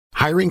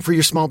Hiring for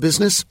your small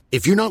business?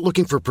 If you're not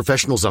looking for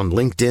professionals on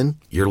LinkedIn,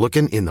 you're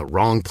looking in the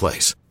wrong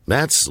place.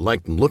 That's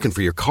like looking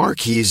for your car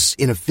keys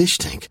in a fish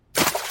tank.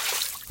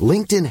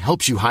 LinkedIn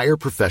helps you hire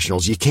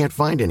professionals you can't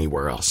find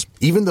anywhere else,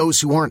 even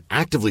those who aren't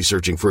actively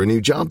searching for a new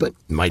job but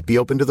might be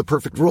open to the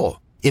perfect role.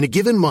 In a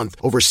given month,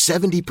 over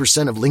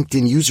 70% of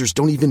LinkedIn users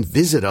don't even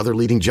visit other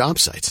leading job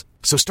sites.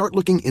 So start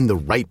looking in the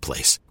right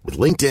place. With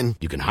LinkedIn,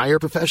 you can hire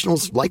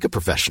professionals like a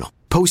professional.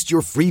 Post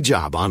your free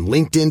job on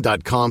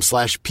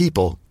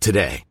linkedin.com/people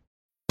today.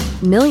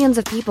 Millions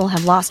of people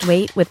have lost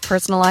weight with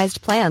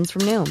personalized plans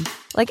from Noom.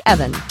 Like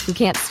Evan, who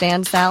can't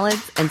stand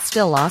salads and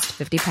still lost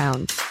 50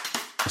 pounds.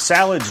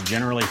 Salads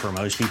generally for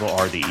most people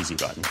are the easy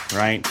button,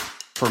 right?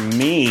 For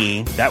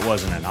me, that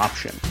wasn't an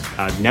option.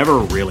 I never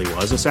really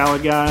was a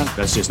salad guy.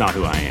 That's just not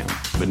who I am.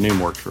 But Noom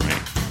worked for me.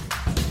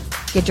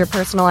 Get your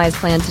personalized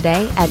plan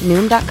today at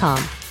Noom.com.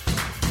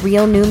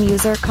 Real Noom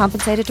user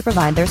compensated to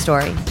provide their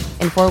story.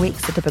 In 4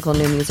 weeks, the typical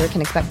Noom user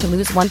can expect to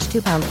lose 1 to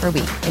 2 pounds per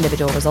week.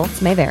 Individual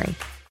results may vary.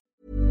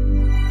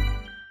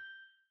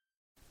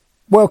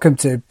 Welcome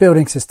to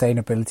Building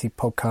Sustainability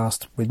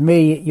Podcast with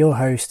me, your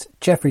host,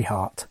 Jeffrey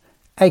Hart,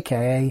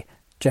 aka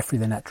Jeffrey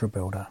the Natural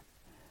Builder.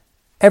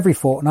 Every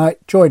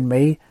fortnight, join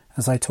me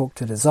as I talk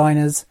to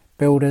designers,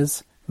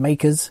 builders,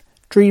 makers,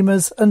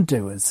 dreamers and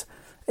doers,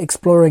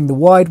 exploring the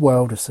wide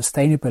world of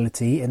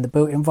sustainability in the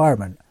built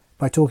environment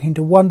by talking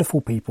to wonderful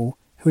people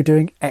who are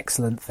doing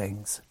excellent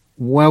things.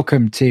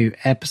 Welcome to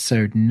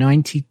episode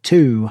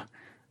 92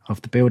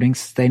 of the Building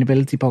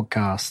Sustainability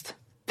Podcast.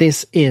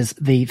 This is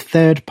the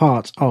third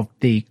part of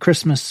the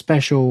Christmas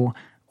special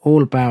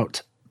all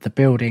about the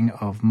building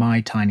of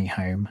my tiny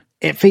home.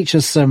 It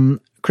features some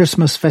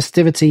Christmas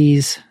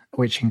festivities,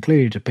 which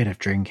include a bit of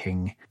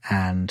drinking,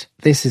 and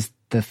this is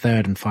the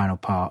third and final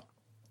part.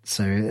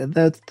 So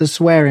the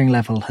swearing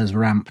level has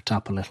ramped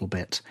up a little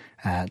bit,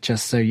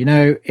 just so you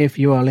know if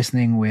you are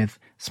listening with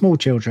small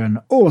children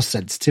or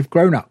sensitive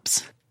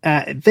grown-ups.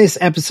 This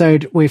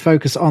episode we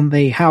focus on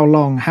the how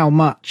long, how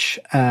much,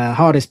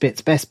 hardest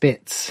bits, best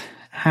bits,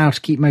 how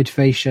to keep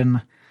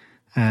motivation,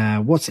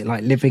 what's it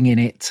like living in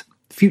it,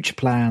 future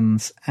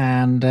plans,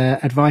 and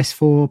advice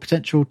for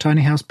potential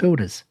tiny house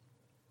builders.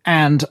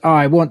 And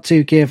I want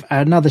to give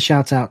another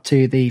shout out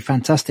to the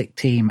fantastic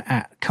team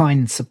at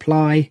Kind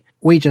Supply.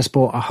 We just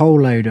bought a whole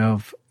load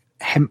of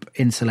hemp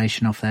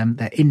insulation off them,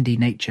 their Indie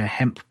Nature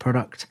hemp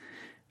product.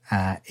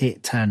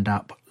 It turned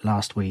up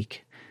last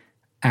week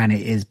and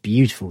it is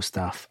beautiful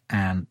stuff.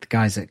 And the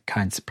guys at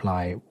Kind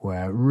Supply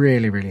were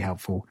really, really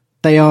helpful.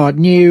 They are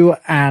new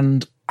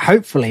and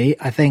hopefully,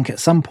 I think at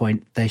some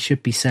point, they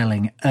should be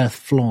selling Earth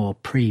Floor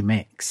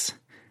Pre-Mix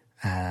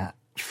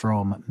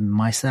from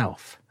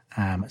myself.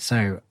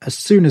 So as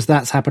soon as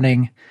that's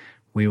happening,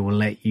 we will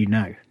let you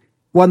know.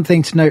 One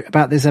thing to note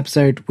about this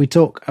episode, we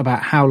talk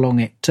about how long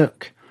it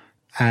took.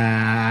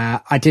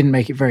 I didn't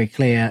make it very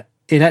clear.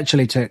 It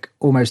actually took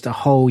almost a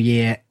whole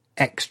year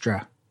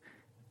extra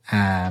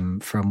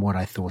from what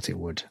I thought it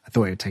would. I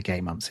thought it would take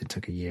 8 months. It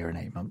took a year and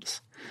 8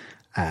 months.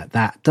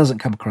 That doesn't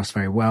come across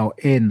very well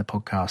in the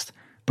podcast.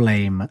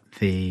 Blame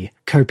the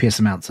copious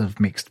amounts of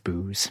mixed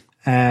booze.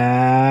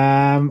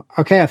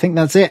 Okay, I think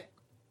that's it.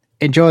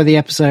 Enjoy the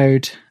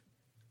episode.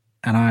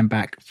 And I'm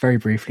back very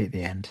briefly at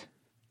the end.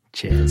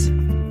 Cheers.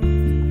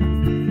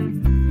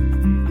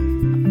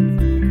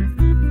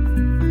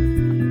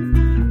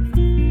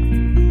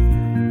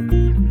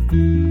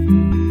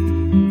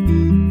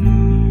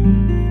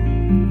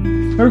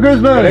 Merry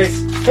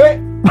Christmas! Hey.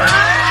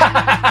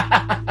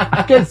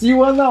 I guess you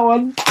won that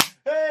one.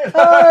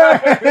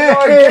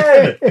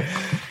 Hey.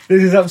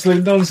 This is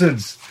absolute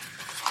nonsense.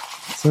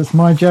 So it's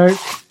my joke.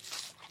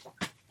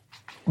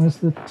 Where's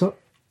the top?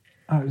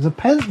 Oh, it was a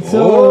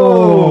pencil.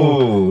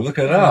 Oh, look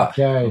at that.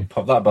 Okay. I'll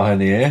pop that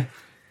behind the ear.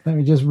 Let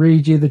me just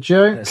read you the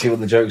joke. Let's see what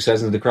the joke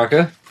says in the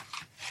cracker.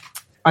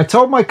 I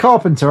told my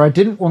carpenter I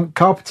didn't want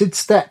carpeted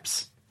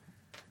steps.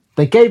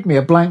 They gave me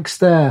a blank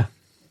stare.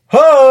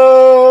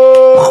 Ho!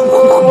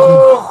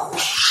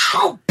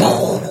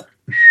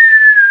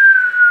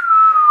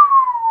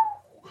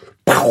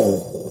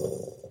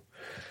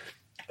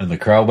 And the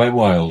crowd went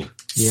wild.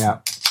 Yeah.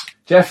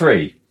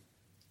 Jeffrey,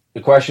 the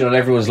question on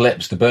everyone's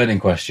lips, the burning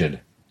question.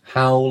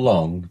 How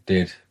long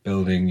did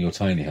building your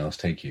tiny house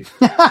take you?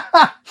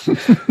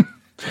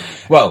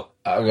 Well,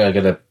 I'm going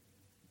to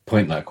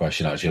point that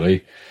question,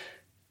 actually.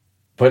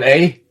 Point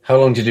A, how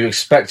long did you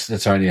expect the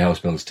tiny house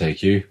build to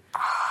take you?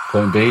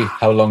 Point B,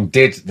 how long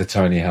did the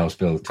tiny house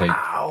build take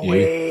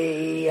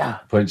you?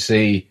 Point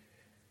C,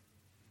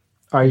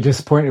 are you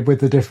disappointed with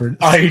the difference?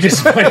 are you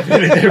disappointed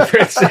with the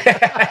difference?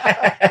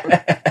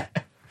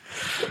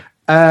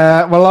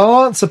 Well,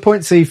 I'll answer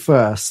point C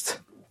first.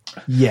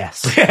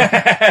 Yes.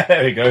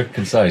 There we go,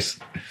 concise.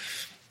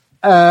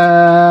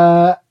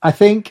 I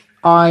think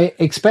I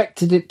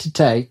expected it to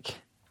take...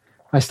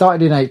 I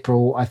started in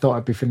April. I thought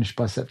I'd be finished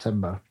by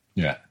September.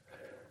 Yeah.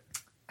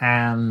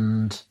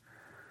 And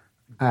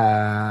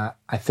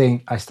I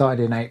think I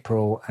started in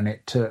April and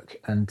it took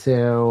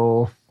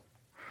until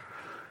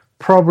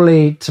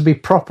probably to be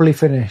properly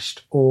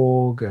finished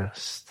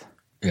August.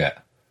 Yeah.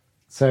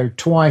 So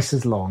twice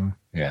as long.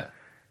 Yeah.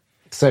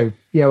 So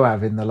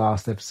Yoav in the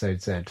last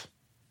episode said,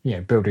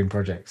 building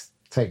projects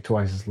take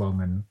twice as long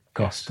and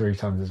cost 3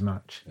 times as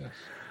much. Yes.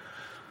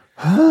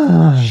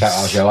 Shout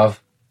out Yoav.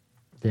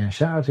 Yeah,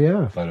 shout out to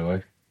Yoav. By the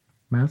way.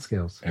 Mad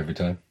skills. Every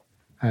time.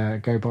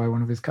 Go buy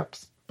one of his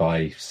cups.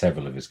 Buy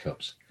several of his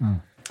cups.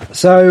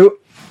 So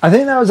I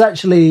think that was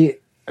actually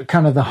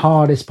kind of the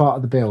hardest part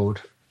of the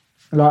build.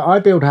 Like, I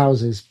build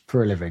houses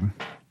for a living.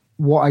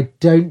 What I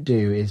don't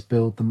do is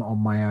build them on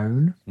my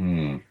own.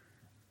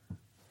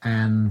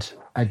 And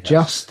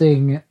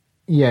adjusting,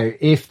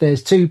 if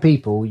there's 2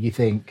 people, you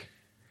think,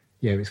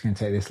 it's going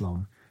to take this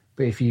long.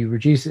 But if you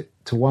reduce it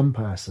to 1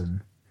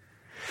 person,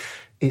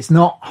 it's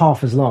not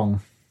half as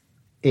long.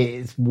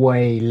 It's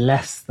way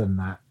less than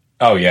that.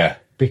 Oh, yeah.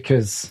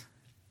 Because,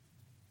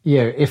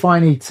 if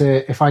I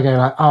go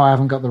like, I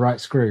haven't got the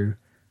right screw,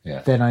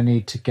 then I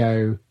need to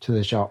go to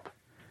the shop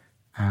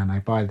and I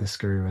buy the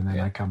screw and then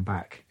I come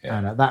back. Yeah.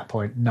 And at that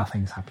point,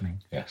 nothing's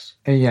happening. Yes.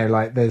 And,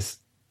 there's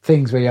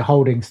things where you're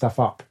holding stuff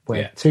up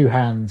where 2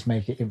 hands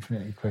make it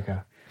infinitely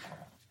quicker.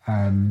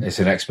 It's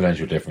an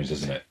exponential difference,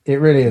 isn't it? It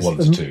really is. 1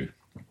 to 2.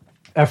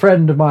 A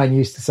friend of mine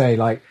used to say,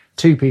 like,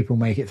 2 people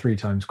make it 3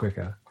 times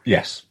quicker.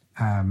 Yes.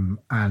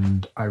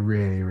 And I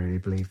really, really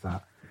believe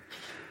that.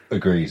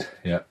 Agreed.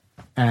 Yeah.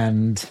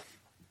 And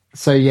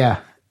so, I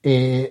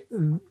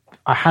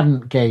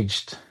hadn't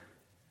gauged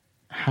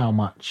how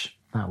much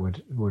that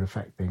would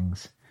affect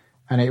things.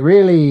 And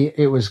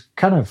it was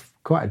kind of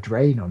quite a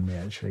drain on me,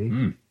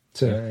 actually.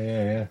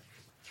 Yeah.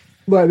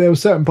 Like, there were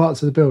certain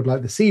parts of the build,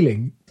 like the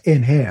ceiling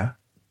in here,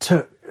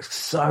 took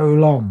so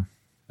long.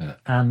 Yeah.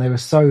 And they were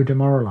so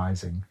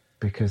demoralizing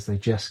because they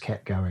just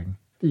kept going.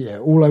 Yeah,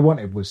 all I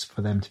wanted was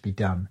for them to be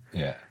done.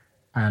 Yeah.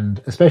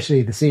 And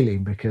especially the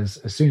ceiling, because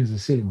as soon as the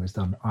ceiling was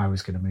done, I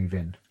was going to move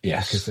in.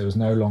 Yes. Because there was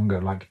no longer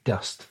like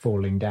dust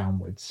falling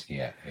downwards.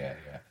 Yeah.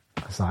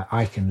 It's like,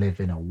 I can live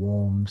in a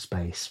warm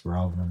space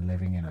rather than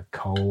living in a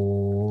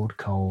cold,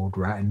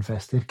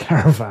 rat-infested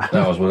caravan.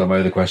 That was one of my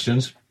other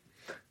questions,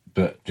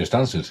 but just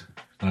answered.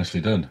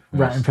 Nicely done.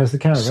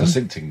 Rat-infested caravan?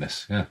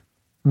 Succinctingness, yeah.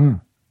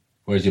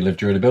 Where did you live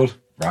during the build?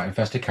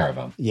 Rat-infested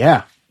caravan.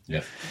 Yeah.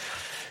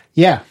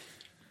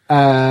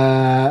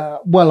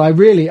 Well,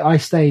 I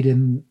stayed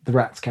in the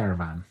rats'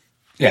 caravan.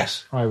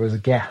 Yes. I was a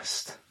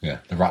guest. Yeah,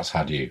 the rats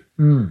had you.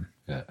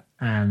 Yeah.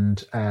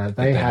 And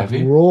they had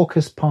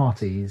raucous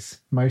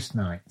parties most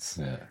nights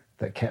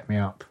that kept me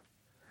up.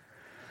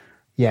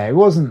 Yeah, it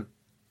wasn't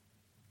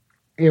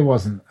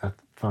a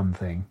fun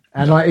thing.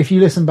 And like, if you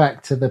listen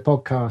back to the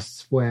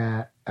podcasts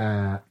where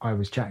I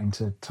was chatting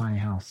to tiny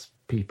house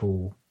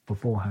people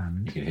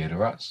beforehand, you could hear the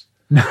rats.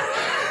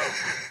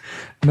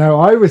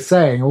 No, I was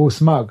saying all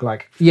smug,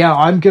 like,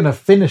 I'm going to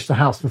finish the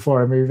house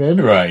before I move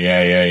in. Right,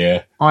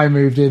 yeah. I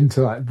moved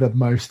into like the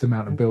most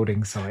amount of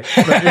building sites.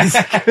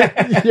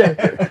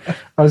 I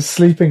was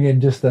sleeping in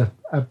just a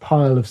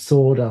pile of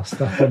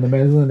sawdust up on the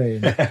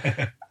mezzanine.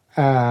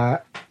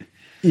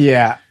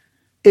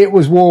 It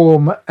was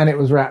warm and it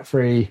was rat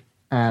free,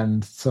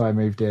 and so I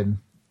moved in.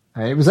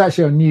 It was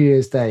actually on New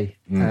Year's Day,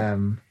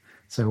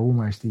 so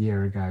almost a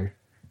year ago.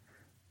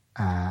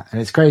 And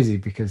it's crazy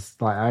because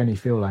like I only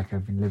feel like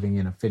I've been living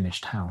in a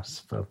finished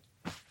house for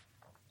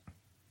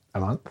a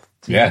month.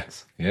 2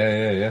 months.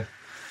 Yeah.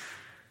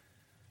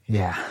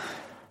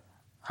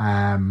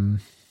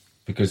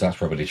 Because that's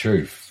probably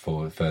true.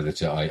 For further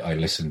to, I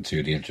listened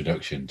to the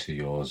introduction to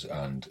yours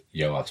and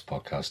Yoav's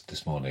podcast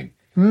this morning,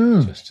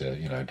 just to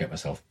get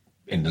myself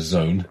in the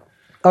zone.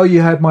 Oh,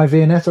 you heard my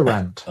Viennetta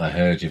rant. I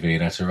heard your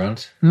Viennetta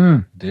rant.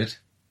 Did.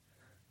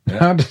 Yeah.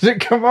 How did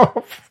it come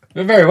off?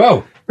 Very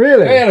well.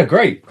 Really? Yeah, a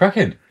great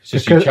cracking. It's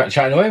just you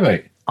chatting away,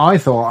 mate. I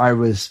thought I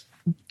was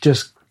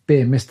just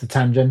being Mr.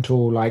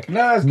 Tangential, like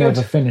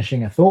never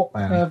finishing a thought,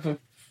 man.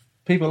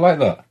 People like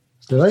that.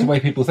 Do they? It's the way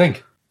people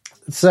think.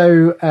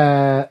 So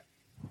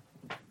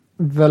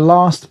the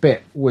last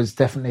bit was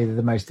definitely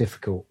the most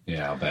difficult.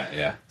 Yeah, I'll bet,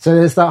 yeah. So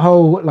there's that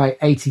whole like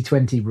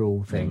 80-20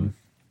 rule thing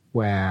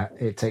where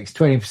it takes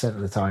 20% of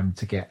the time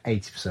to get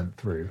 80%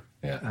 through.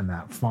 Yeah. And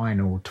that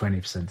final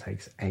 20%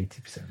 takes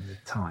 80% of the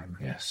time.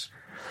 Yes.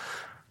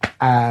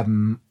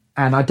 And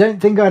I don't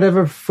think I'd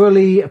ever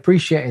fully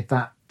appreciated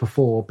that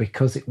before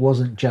because it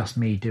wasn't just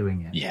me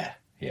doing it.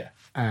 Yeah.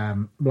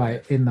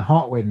 Like in the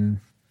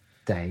Hartwin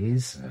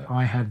days,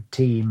 I had a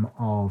team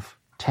of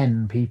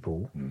 10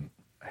 people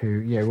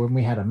who, when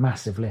we had a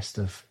massive list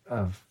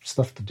of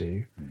stuff to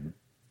do,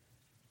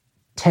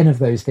 10 of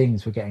those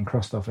things were getting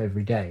crossed off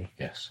every day.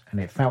 Yes. And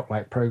it felt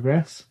like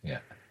progress. Yeah.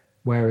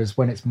 Whereas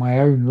when it's my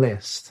own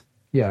list,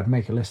 I'd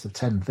make a list of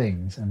 10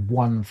 things and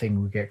one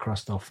thing would get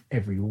crossed off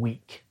every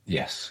week.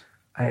 Yes.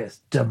 And it's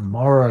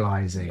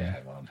demoralizing. Yeah,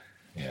 man.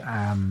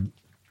 Yeah.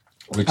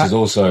 Which is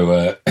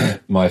also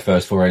my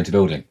first foray into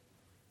building.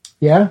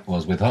 Yeah?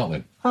 Was with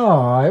Hartwin.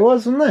 Oh, it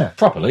wasn't it?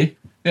 Properly,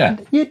 yeah.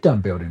 You'd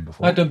done building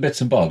before. I'd done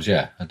bits and bobs,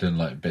 yeah. I'd done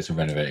like bits of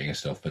renovating and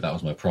stuff, but that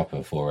was my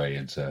proper foray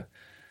into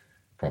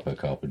proper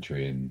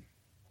carpentry and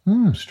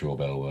straw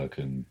bale work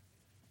and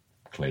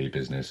clay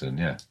business and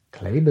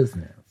Clay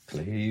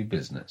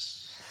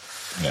business.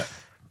 Yeah.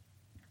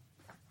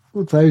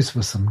 Well, those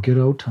were some good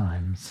old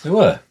times. They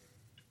were.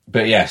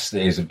 But yes,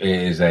 it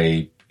is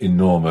a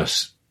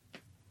enormous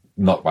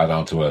knockback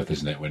down to earth,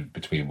 isn't it? When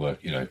between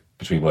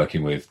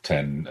working with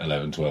 10,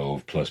 11,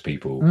 12 plus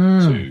people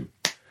to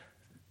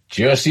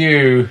just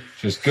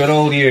good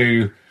old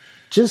you.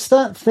 Just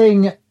that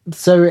thing.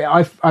 So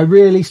I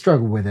really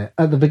struggled with it.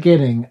 At the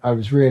beginning, I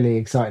was really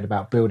excited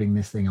about building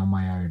this thing on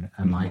my own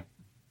and like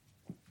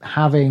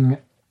having,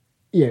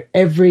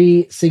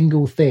 every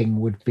single thing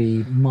would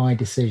be my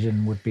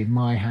decision, would be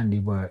my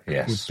handiwork,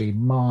 would be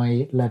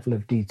my level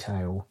of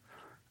detail.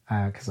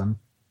 Because I'm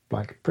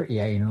like pretty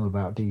anal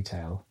about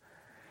detail.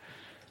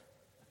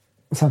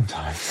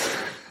 Sometimes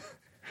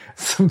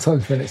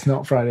when it's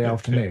not Friday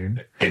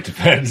afternoon. It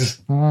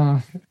depends.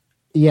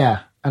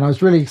 Yeah, and I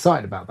was really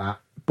excited about that.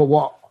 But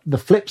what the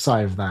flip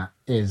side of that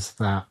is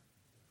that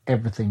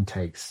everything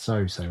takes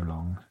so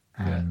long.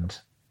 And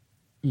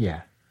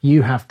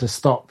you have to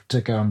stop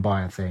to go and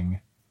buy a thing.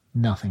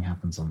 Nothing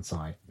happens on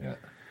site. Yeah.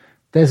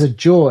 There's a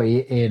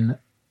joy in,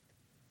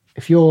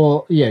 if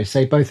you're,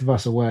 say both of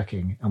us are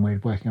working and we're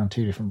working on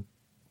two different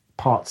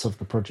parts of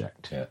the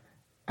project. Yeah.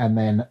 And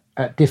then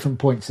at different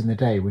points in the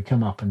day, we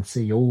come up and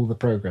see all the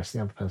progress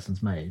the other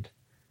person's made.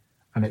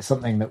 And it's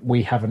something that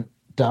we haven't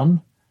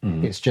done.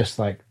 It's just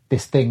like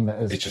this thing that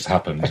has just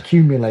happened,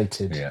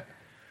 accumulated. Yeah.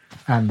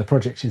 And the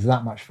project is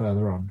that much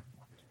further on.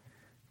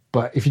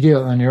 But if you do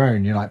it on your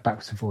own, you're like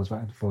backwards and forwards,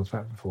 backwards and forwards,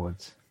 backwards and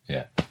forwards.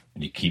 Yeah.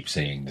 And you keep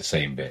seeing the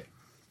same bit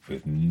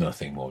with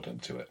nothing more done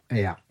to it.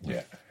 Yeah.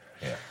 Yeah.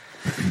 Yeah.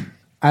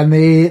 And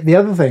the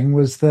other thing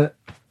was that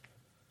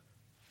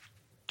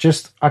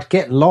just I'd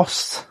get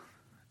lost.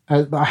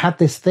 I had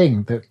this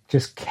thing that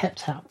just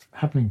kept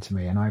happening to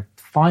me, and I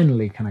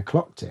finally kind of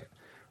clocked it.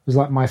 It was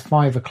like my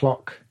 5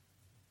 o'clock.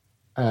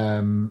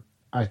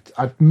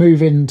 I'd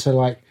move into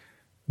like,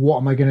 what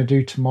am I going to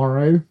do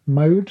tomorrow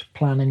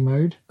planning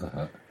mode.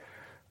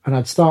 And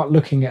I'd start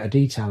looking at a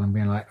detail and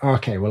being like,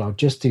 okay, well, I'll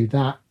just do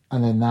that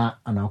and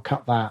I'll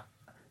cut that.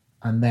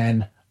 And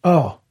then,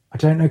 I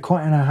don't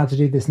quite know how to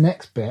do this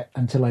next bit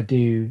until I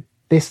do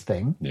this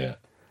thing. Yeah.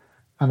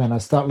 And then I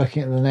start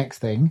looking at the next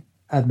thing.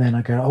 And then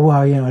I go,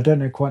 I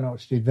don't quite know what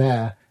to do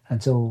there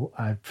until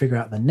I figure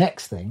out the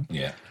next thing.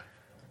 Yeah.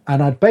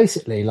 And I'd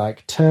basically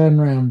like turn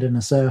around in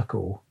a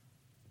circle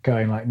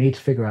going like, need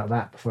to figure out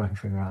that before I can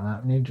figure out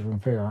that. Need to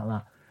figure out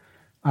that.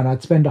 And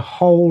I'd spend a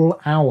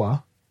whole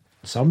hour,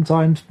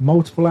 sometimes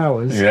multiple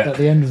hours at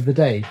the end of the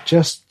day,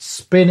 just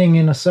spinning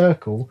in a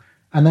circle.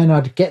 And then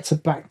I'd get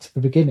back to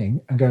the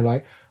beginning and go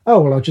like,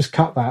 I'll just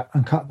cut that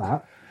and cut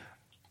that.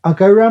 I'll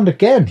go around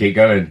again. Keep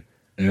going.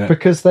 Yeah.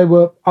 Because they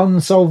were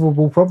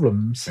unsolvable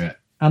problems. Yeah.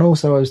 And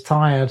also I was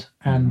tired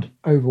and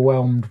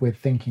overwhelmed with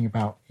thinking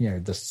about,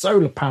 the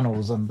solar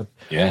panels and the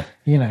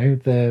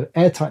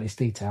airtightness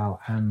detail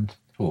and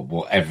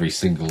every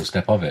single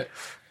step of it.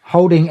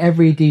 Holding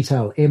every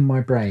detail in my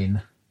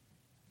brain.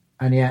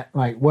 And yet,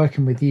 like,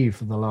 working with you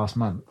for the last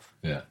month.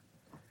 Yeah.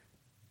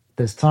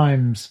 There's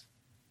times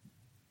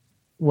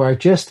where I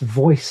just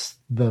voice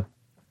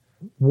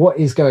what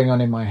is going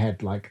on in my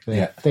head, like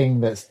the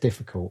thing that's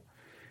difficult.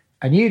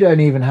 And you don't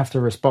even have to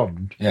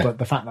respond. Yeah. But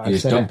the fact that I've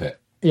said dump it.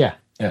 Yeah.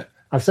 Yeah.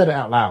 I've said it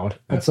out loud,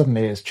 and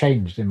suddenly it's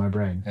changed in my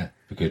brain. Yeah.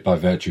 Because by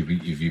virtue of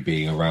you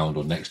being around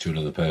or next to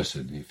another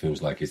person, it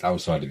feels like it's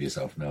outside of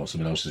yourself now.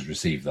 Someone else has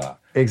received that.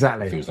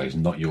 Exactly. It feels like it's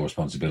not your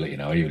responsibility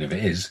now, even if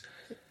it is.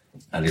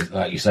 And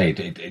like you say,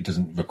 it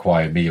doesn't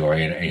require me or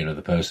any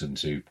other person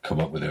to come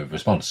up with a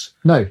response.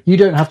 No, you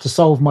don't have to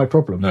solve my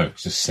problem. No,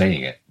 it's just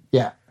saying it.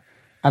 Yeah.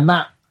 And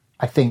that,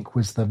 I think,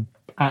 was the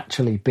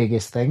actually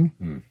biggest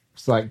thing.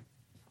 It's like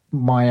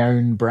my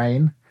own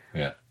brain.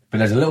 Yeah. But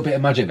there's a little bit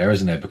of magic there,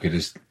 isn't there?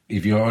 Because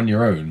if you're on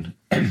your own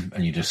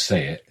and you just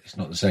say it, it's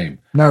not the same.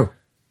 No.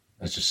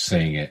 It's just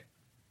saying it.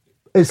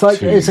 It's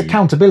like, it's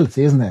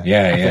accountability, isn't it?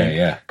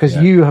 Yeah. Because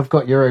you have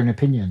got your own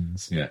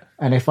opinions. Yeah.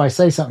 And if I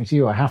say something to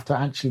you, I have to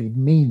actually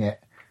mean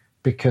it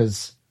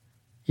because,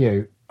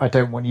 I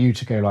don't want you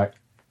to go like,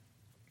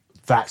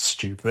 that's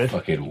stupid.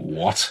 Fucking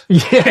what?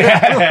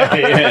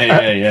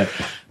 Yeah.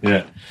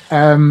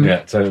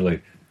 Yeah,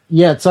 totally.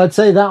 Yeah, so I'd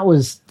say that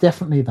was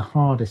definitely the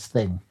hardest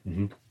thing.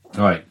 Mm-hmm.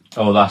 All right.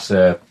 Oh, that's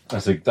an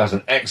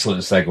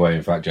excellent segue,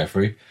 in fact,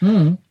 Jeffrey,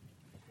 into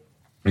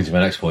my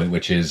next point,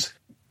 which is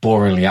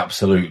boringly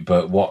absolute.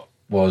 But what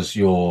was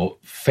your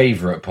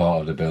favourite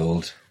part of the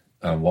build,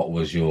 and what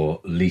was your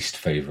least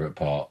favourite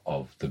part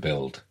of the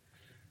build?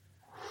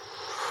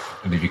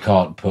 And if you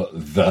can't put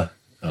the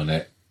on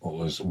it, what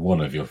was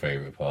one of your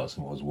favourite parts,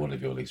 and what was one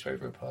of your least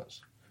favourite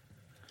parts?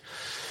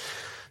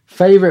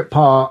 Favourite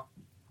part.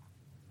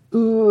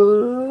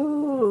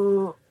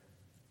 Ooh,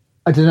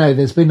 I don't know.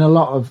 There's been a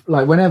lot of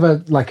like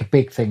whenever like a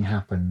big thing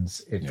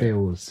happens, it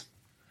feels,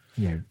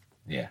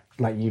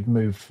 like you've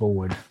moved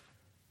forward.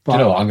 But, do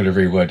you know what? I'm going to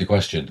reword the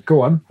question.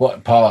 Go on.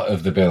 What part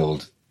of the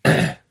build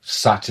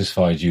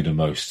satisfied you the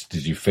most?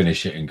 Did you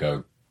finish it and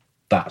go,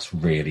 "That's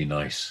really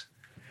nice"?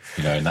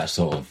 And that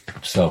sort of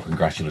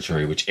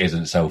self-congratulatory, which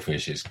isn't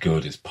selfish. It's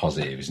good. It's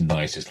positive. It's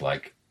nice. It's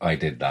like I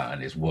did that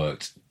and it's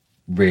worked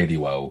really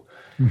well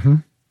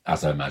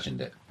as I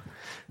imagined it.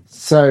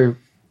 So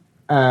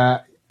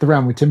the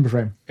round with timber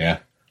frame. Yeah.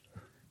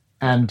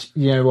 And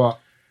you know what?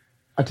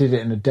 I did it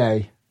in a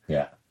day.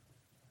 Yeah.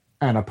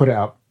 And I put it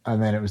up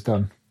and then it was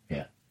done.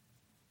 Yeah.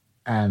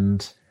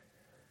 And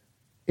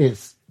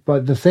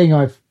but the thing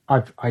I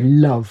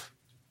love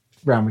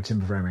round with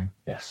timber framing.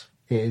 Yes.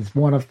 It is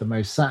one of the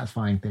most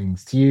satisfying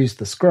things to use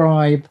the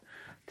scribe,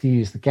 to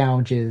use the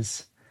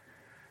gouges,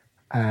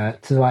 to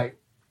like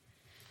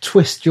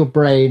twist your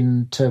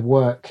brain to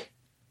work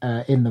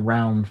in the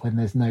round when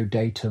there's no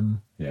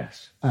datum.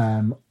 Yes.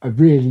 I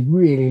really,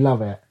 really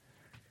love it.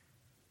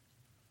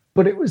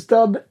 But it was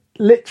done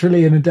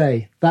literally in a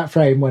day. That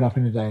frame went up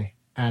in a day.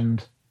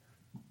 And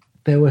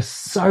there were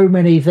so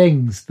many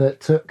things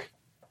that took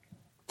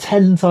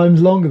 10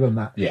 times longer than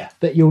that. Yeah.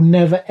 That you'll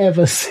never,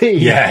 ever see.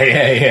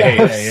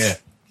 Yeah.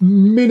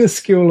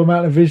 Minuscule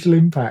amount of visual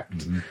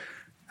impact.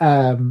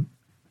 Mm-hmm.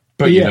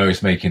 But you know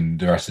it's making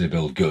the rest of the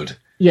build good.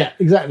 Yeah,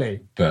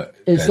 exactly. But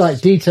it's like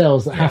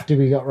details that have to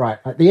be got right.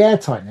 Like the air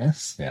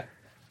tightness. Yeah.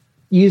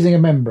 Using a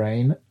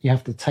membrane, you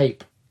have to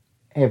tape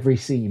every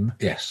seam.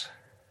 Yes.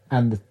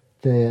 And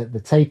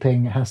the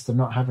taping has to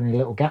not have any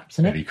little gaps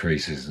in it. Any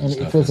creases and and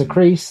stuff. If there's a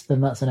crease,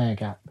 then that's an air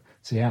gap.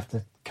 So you have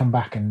to come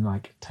back and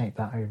like tape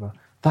that over.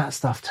 That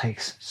stuff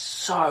takes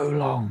so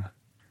long.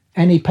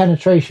 Any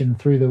penetration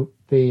through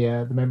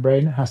the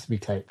membrane has to be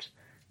taped.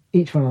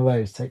 Each one of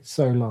those takes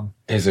so long.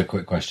 Here's a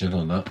quick question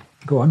on that.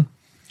 Go on.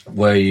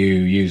 Were you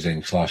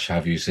using /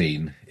 have you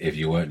seen, if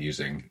you weren't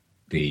using,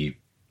 the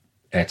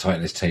air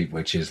tightness tape,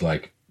 which is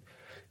like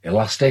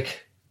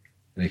elastic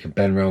and you can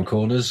bend around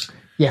corners?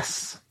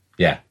 Yes.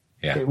 Yeah.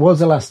 It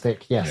was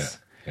elastic, yes.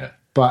 Yeah.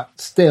 But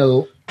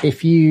still,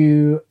 if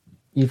you've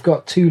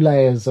got 2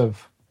 layers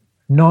of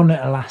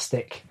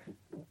non-elastic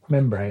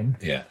membrane,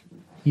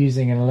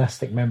 using an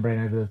elastic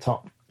membrane over the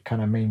top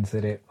kind of means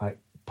that it like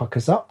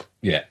puckers up.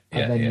 Yeah.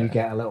 And then you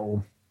get a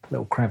little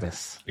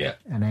crevice. Yeah.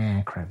 An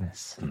air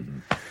crevice. Mm-hmm.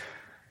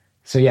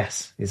 So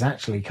yes, it's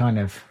actually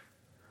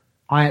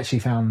I actually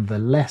found the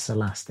less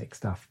elastic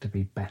stuff to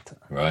be better.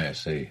 Right, I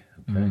see.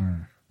 Okay.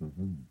 Mm.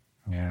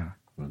 Yeah.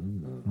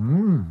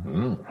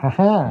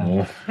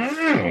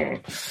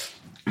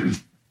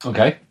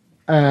 Okay.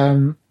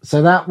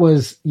 So that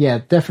was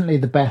definitely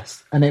the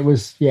best, and it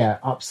was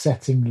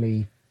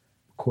upsettingly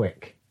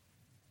quick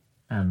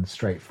and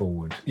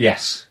straightforward.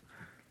 Yes.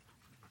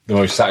 The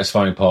most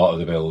satisfying part of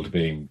the build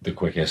being the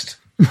quickest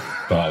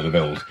part of the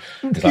build.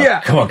 It's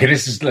like, come on, can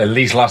this at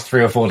least last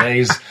 3 or 4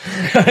 days?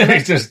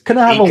 Just can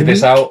I have eke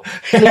this out?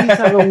 Please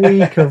have a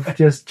week of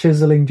just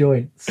chiseling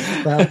joints.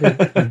 That would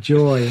be the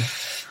joy.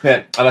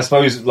 Yeah, and I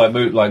suppose like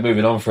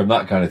moving on from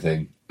that kind of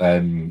thing,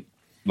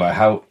 like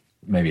how,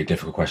 maybe a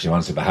difficult question to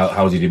answer, but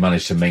how did you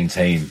manage to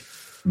maintain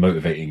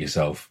motivating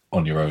yourself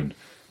on your own?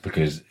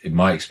 Because in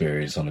my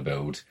experience on a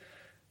build,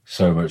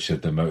 so much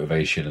of the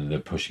motivation and the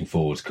pushing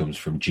forwards comes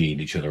from G'ing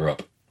each other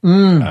up.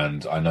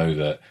 And I know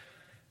that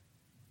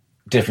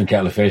different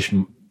kettle of fish,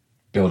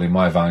 building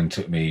my van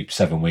took me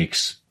 7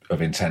 weeks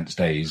of intense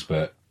days,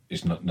 but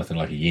it's nothing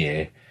like a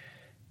year.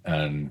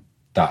 And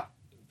there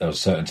was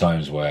certain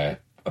times where,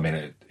 I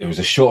mean, it was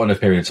a short enough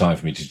period of time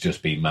for me to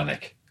just be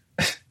manic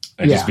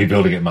and just be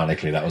building it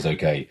manically. That was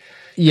okay.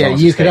 Yeah,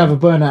 you could have a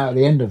burnout at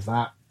the end of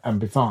that and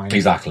be fine.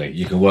 Exactly.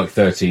 You can work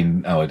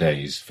 13-hour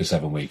days for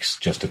 7 weeks,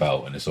 just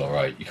about, and it's all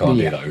right. You can't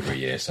do that over a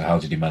year. So how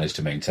did you manage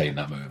to maintain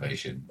that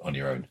motivation on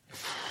your own,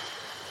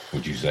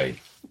 would you say?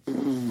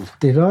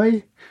 Did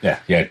I?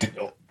 Yeah.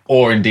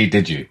 Or indeed,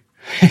 did you?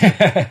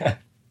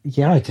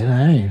 Yeah, I don't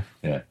know.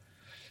 Yeah.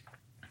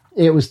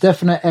 It was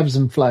definite ebbs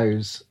and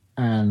flows,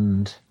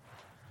 and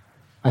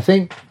I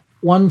think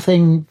one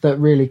thing that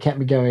really kept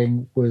me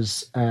going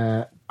was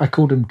I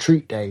called them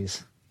treat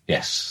days.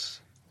 Yes.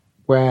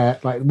 Where,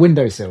 like,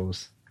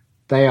 windowsills,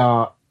 they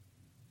are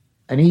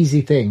an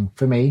easy thing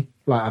for me.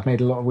 Like, I've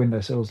made a lot of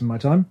windowsills in my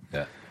time.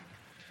 Yeah.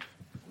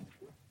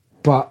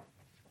 But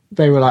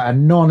they were like a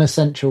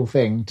non-essential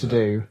thing to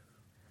do,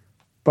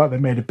 but they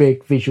made a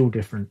big visual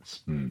difference.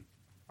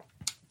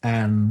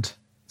 And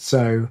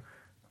so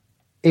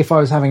if I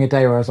was having a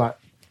day where I was like,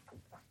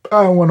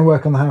 I want to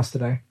work on the house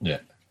today,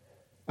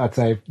 I'd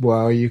say,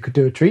 well, you could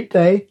do a treat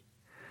day.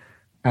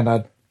 And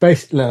I'd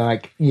basically,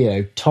 like,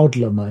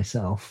 toddler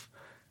myself.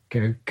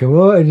 Go, come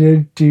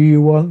on, do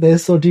you want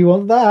this or do you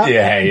want that?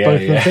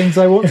 Both the things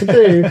I want to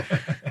do.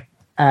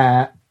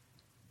 And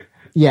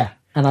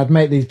I'd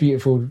make these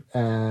beautiful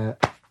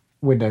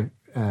window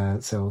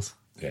sills.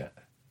 Yeah.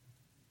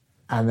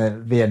 And then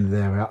at the end of the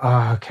day, we're like,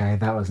 oh, okay,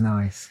 that was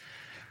nice.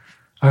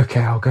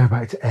 Okay, I'll go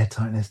back to air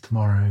tightness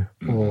tomorrow,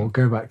 or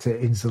go back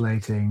to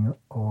insulating,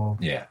 or...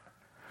 Yeah.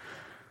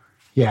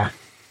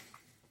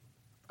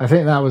 I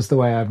think that was the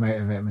way I'd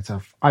motivate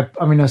myself. I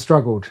mean, I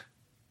struggled.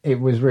 It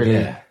was really...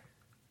 Yeah.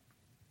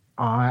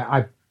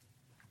 I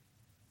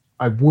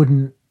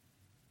wouldn't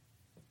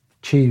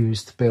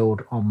choose to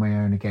build on my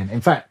own again.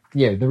 In fact,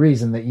 the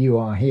reason that you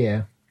are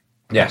here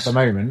at the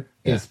moment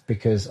is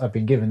because I've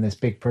been given this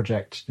big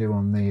project to do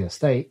on the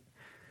estate.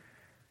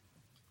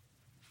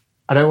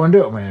 I don't want to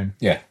do it on my own.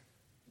 Yeah.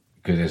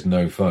 Because there's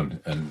no fun,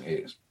 and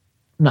it's...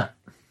 No.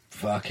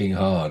 fucking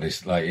hard.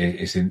 It's like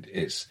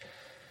it's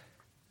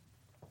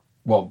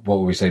what were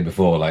we saying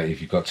before? Like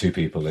if you've got two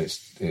people,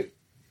 it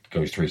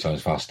goes 3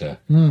 times faster,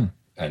 and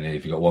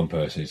if you've got one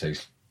person, it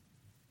takes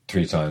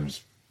 3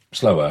 times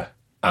slower.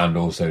 And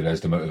also,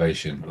 there's the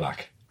motivation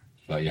lack.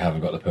 Like you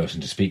haven't got the person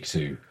to speak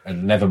to,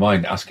 and never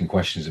mind asking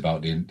questions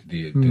about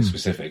the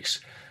specifics.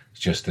 It's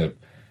just the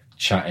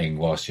chatting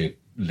whilst you're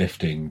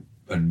lifting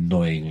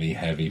annoyingly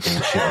heavy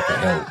bullshit up a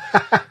hill.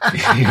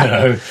 You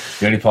know,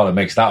 the only part that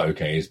makes that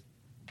okay is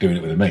doing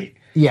it with a mate.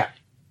 Yeah.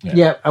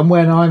 And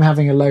when I'm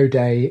having a low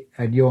day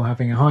and you're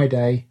having a high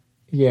day,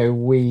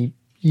 you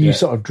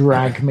sort of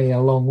drag me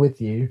along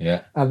with you.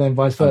 Yeah. And then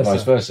vice versa. And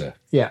vice versa.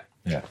 Yeah.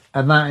 Yeah.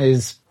 And that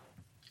is,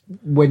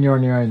 when you're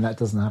on your own, that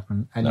doesn't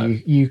happen. And No.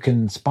 you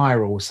can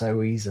spiral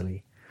so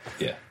easily.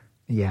 Yeah.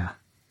 Yeah.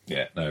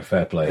 Yeah. No,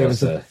 fair play.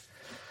 It's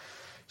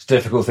It's a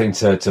difficult thing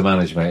to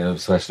manage, mate,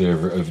 especially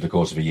over the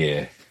course of a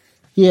year.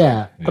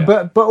 Yeah.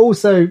 Yeah. But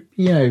also,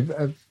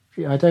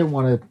 I don't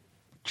want to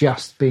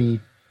just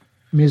be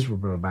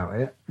miserable about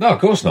it. No,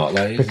 of course not.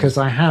 Like, Because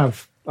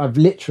I've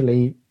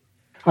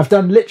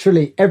done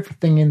literally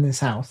everything in this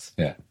house.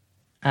 Yeah.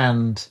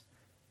 And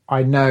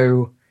I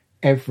know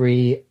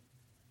every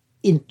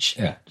inch.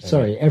 Yeah.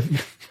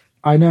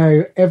 I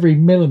know every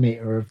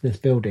millimeter of this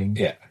building.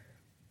 Yeah.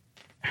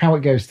 How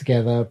it goes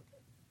together.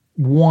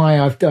 Why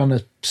I've done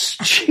a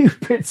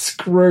stupid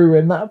screw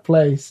in that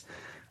place.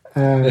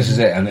 This is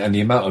it. And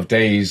the amount of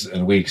days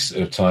and weeks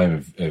of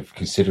time of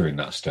considering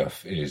that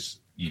stuff is,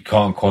 you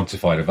can't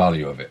quantify the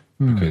value of it,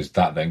 because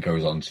that then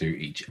goes on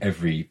to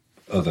every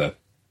other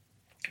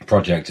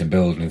project and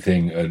build and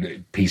thing, a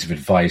piece of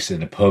advice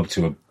in a pub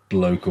to a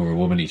bloke or a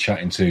woman you're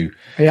chatting to.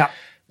 Yeah.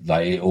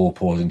 Like it all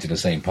pours into the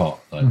same pot.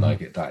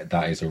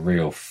 That is a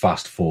real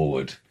fast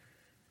forward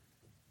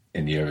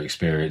in your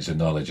experience and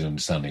knowledge and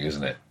understanding,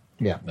 isn't it?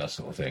 Yeah. That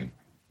sort of thing.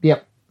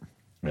 Yep.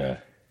 Yeah.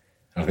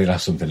 I think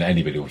that's something that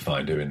anybody would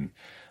find doing.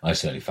 I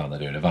certainly found that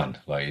doing a van.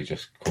 Like it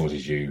just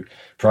causes you.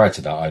 Prior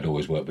to that, I'd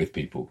always work with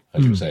people,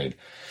 as you were saying.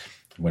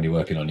 When you're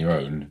working on your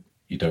own,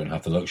 you don't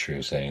have the luxury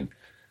of saying,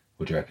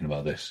 "What do you reckon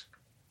about this?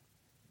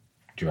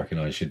 Do you reckon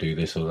I should do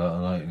this or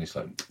that?" And it's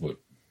like, well,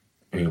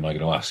 who am I going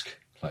to ask?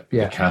 Like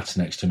the cat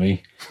next to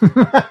me,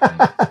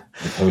 the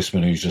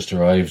postman who's just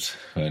arrived.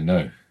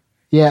 No.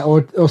 Yeah,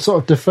 or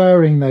sort of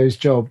deferring those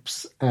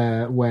jobs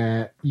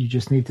where you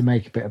just need to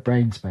make a bit of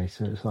brain space.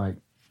 So it's like,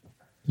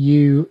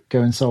 you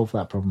go and solve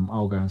that problem,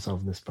 I'll go and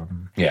solve this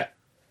problem. Yeah.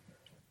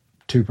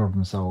 2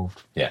 problems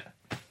solved. Yeah.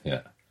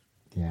 Yeah.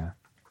 Yeah.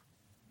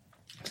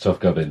 Tough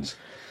gubbins.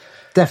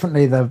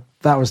 Definitely that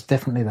was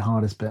definitely the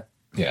hardest bit.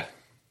 Yeah.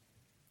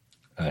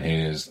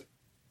 Here's,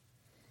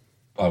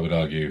 I would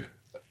argue,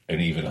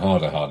 an even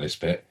hardest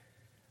bit.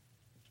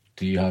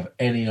 Do you have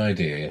any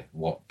idea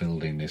what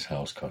building this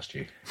house cost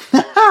you?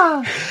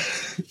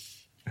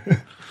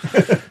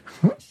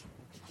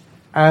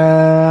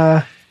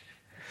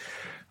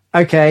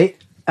 Okay.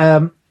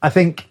 I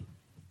think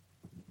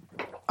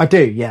I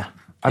do, yeah.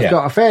 I've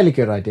got a fairly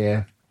good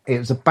idea. It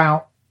was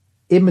about,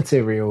 in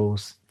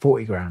materials,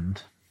 40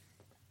 grand.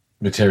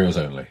 Materials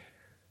only.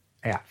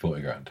 Yeah.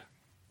 40 grand.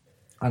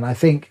 And I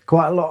think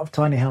quite a lot of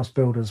tiny house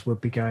builders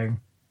would be going,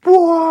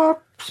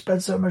 what?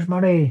 Spend so much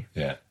money.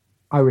 Yeah.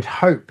 I would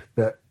hope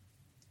that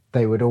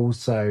they would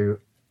also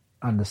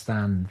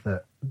understand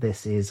that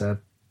this is a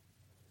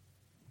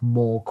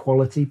more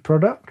quality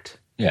product.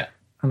 Yeah.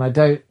 And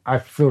I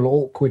feel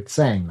awkward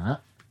saying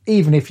that.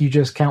 Even if you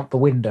just count the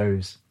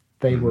windows,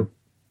 they were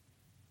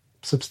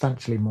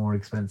substantially more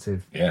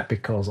expensive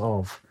because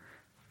of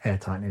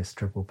airtightness,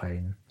 triple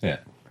pane. Yeah.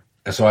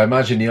 So I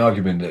imagine the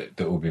argument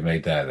that will be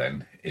made there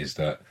then is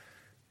that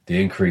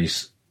the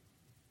increase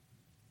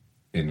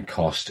in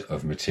cost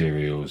of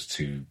materials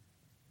to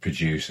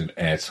produce an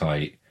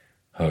airtight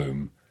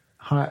home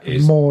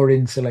is more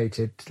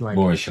insulated,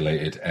 more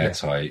insulated,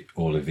 airtight,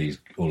 all of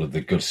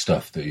the good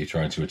stuff that you're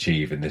trying to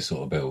achieve in this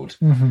sort of build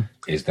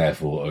is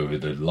therefore over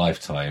the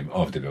lifetime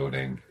of the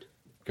building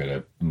going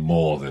to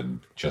more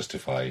than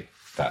justify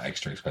that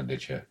extra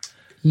expenditure.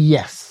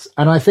 Yes,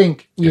 and I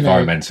think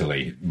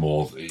environmentally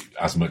more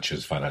as much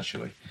as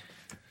financially.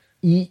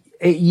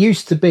 It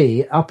used to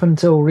be, up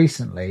until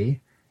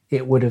recently,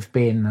 it would have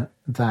been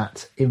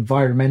that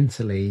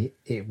environmentally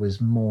it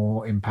was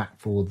more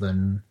impactful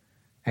than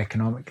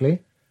economically.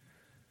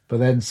 But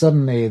then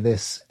suddenly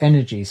this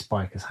energy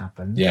spike has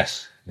happened.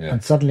 Yes. Yeah.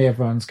 And suddenly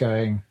everyone's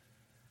going,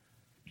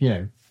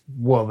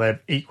 well,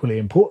 they're equally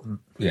important.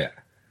 Yeah.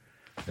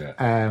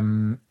 Yeah.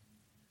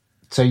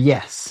 So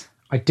yes,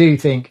 I do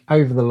think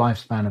over the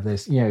lifespan of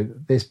this,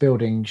 this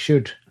building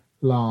should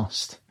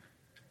last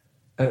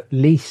at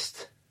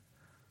least,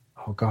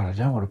 oh God, I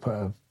don't want to put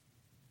a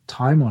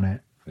time on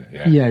it.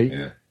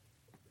 Yeah.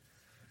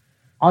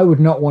 I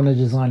would not want to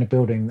design a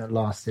building that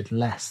lasted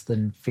less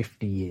than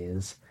 50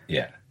 years.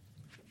 Yeah.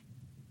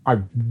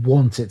 I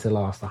want it to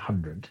last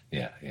 100.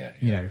 Yeah.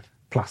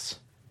 Plus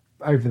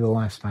over the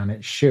lifespan,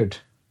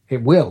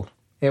 it will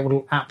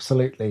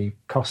absolutely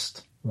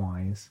cost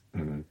wise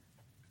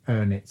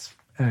earn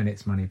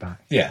its money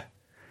back. Yeah.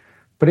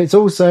 But it's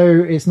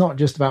not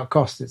just about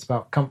cost, it's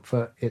about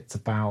comfort, it's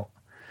about...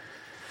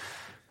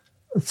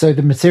 So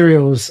the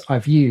materials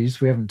I've used,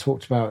 we haven't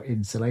talked about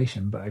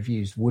insulation, but I've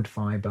used wood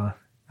fibre,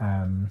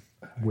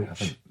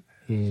 which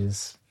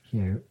is,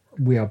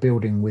 we are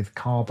building with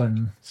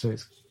carbon, so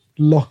it's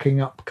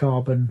locking up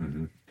carbon.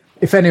 Mm-hmm.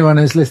 If anyone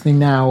is listening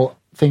now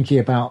thinking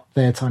about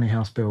their tiny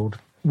house build,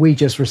 we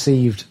just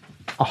received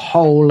a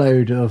whole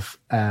load of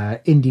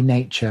Indie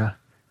Nature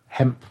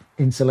hemp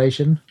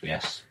insulation.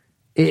 Yes.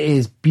 It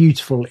is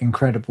beautiful,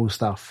 incredible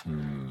stuff.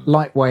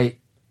 Lightweight,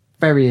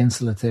 very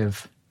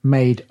insulative,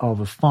 made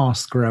of a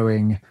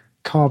fast-growing,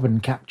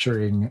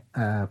 carbon-capturing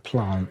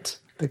plant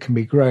that can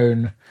be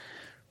grown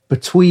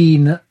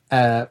between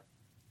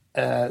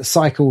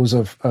cycles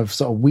of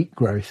sort of wheat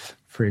growth,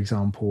 for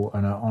example,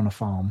 on a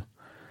farm.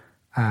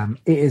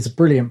 It is a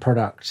brilliant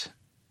product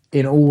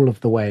in all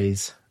of the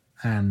ways,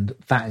 and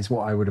that is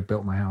what I would have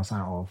built my house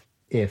out of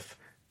if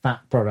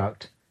that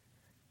product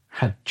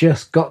had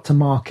just got to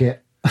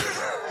market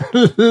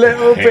a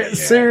little bit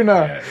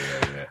sooner.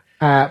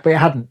 But it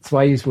hadn't, so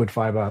I used wood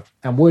fibre.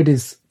 And wood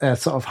is a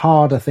sort of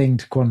harder thing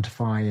to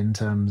quantify in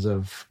terms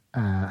of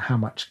how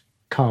much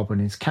carbon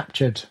is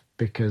captured,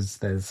 because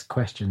there's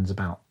questions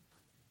about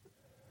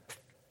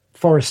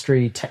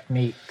forestry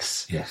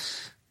techniques.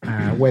 Yes.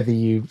 Whether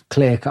you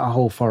clear cut a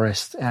whole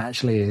forest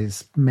actually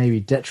is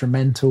maybe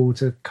detrimental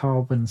to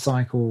carbon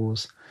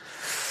cycles.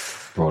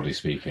 Broadly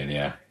speaking,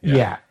 yeah.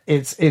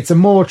 It's a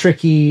more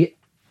tricky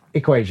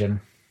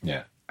equation.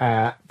 Yeah.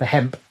 The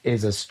hemp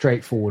is a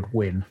straightforward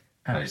win.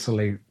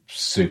 Absolute.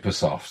 Super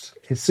soft.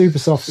 It's super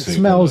soft. It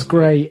smells lovely.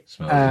 great.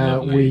 Smells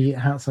lovely. We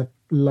had to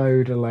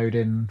load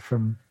in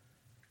from.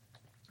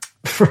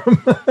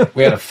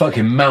 We had a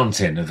fucking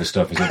mountain of the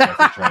stuff, is what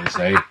I'm trying to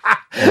say.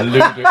 A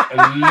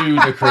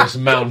ludicrous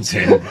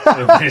mountain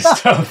of this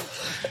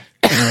stuff.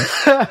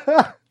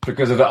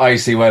 Because of the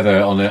icy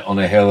weather on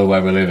a hill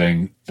where we're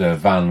living, the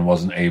van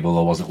wasn't able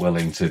or wasn't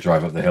willing to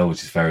drive up the hill,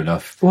 which is fair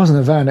enough. It wasn't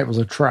a van, it was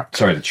a truck.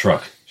 Sorry, the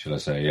truck, should I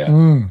say, yeah.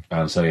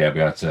 And so, we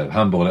had to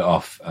handball it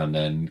off and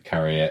then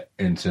carry it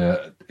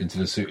into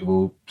the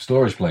suitable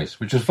storage place,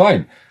 which was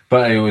fine.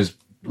 But it was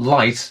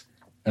light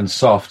and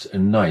soft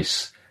and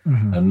nice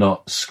and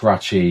not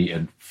scratchy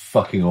and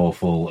fucking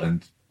awful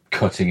and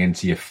cutting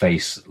into your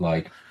face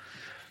like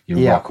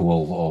your rock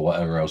wool or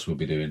whatever else we'll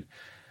be doing.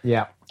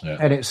 Yeah.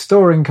 And it's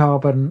storing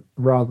carbon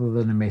rather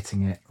than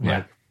emitting it,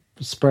 like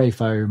spray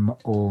foam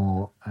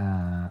or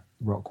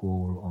rock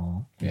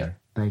wool, or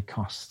they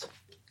cost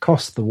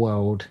the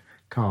world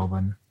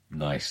carbon.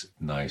 Nice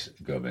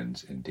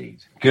gubbins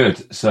indeed.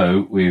 Good.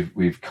 So we've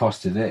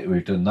costed it.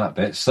 We've done that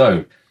bit.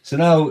 So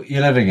now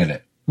you're living in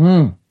it.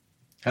 How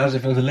does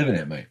it feel to live in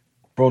it, mate?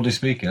 Broadly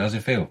speaking, how does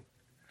it feel?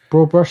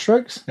 Broad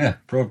brushstrokes? Yeah,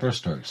 broad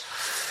brushstrokes.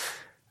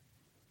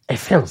 It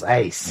feels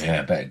ace. Yeah,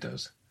 I bet it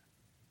does.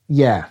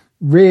 Yeah,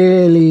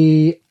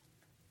 really.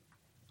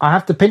 I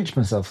have to pinch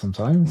myself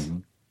sometimes.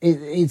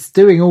 It's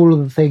doing all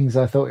of the things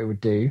I thought it would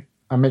do.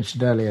 I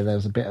mentioned earlier there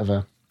was a bit of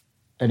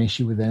an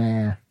issue with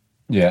an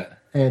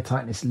air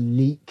tightness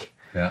leak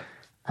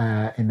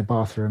in the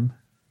bathroom.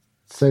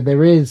 So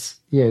there's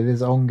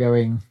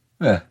ongoing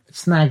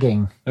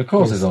snagging. Of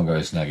course there's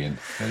ongoing snagging.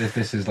 But if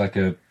this is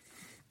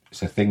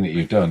it's a thing that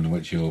you've done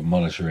which you're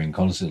monitoring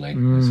constantly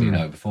and seeing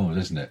how it performs,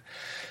 isn't it?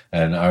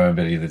 And I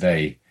remember the other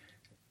day,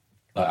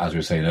 as we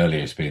were saying earlier,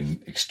 it's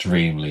been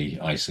extremely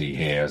icy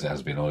here, as it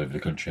has been all over the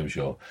country, I'm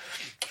sure,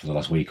 for the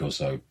last week or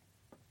so.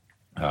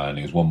 And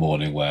it was one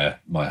morning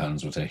where my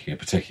hands were taking a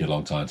particularly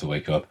long time to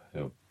wake up.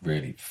 They were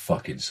really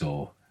fucking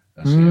sore.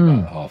 Actually,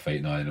 about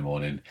 8:30, 9 in the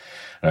morning.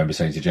 I remember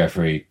saying to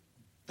Jeffrey,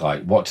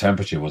 what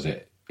temperature was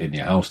it in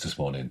your house this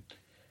morning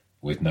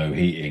with no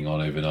heating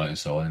on overnight and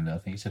so on? And I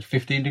think he said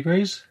 15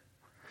 degrees.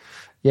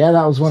 Yeah,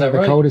 that was one of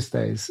the coldest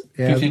days.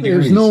 Yeah, 15 it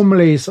was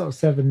normally sort of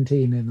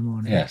 17 in the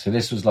morning. Yeah, so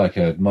this was like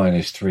a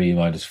 -3,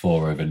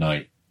 -4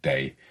 overnight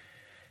day.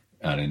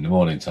 And in the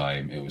morning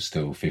time, it was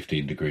still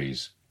 15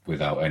 degrees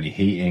without any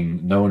heating,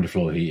 no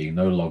underfloor heating,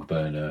 no log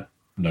burner,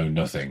 no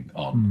nothing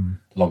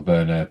on. Log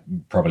burner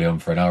probably on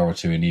for an hour or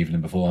two in the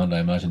evening beforehand, I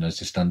imagine, as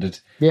is standard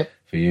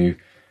for you.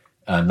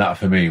 And that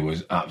for me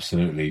was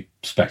absolutely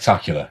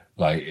spectacular.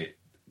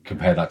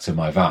 Compare that to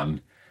my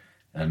van,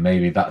 and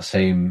maybe that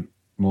same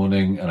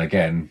morning, and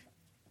again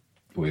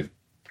with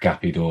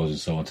gappy doors and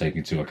so on taken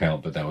into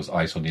account, but there was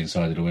ice on the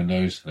inside of the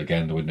windows. And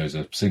again, the windows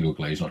are single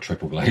glazed, not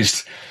triple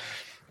glazed.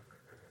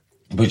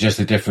 But just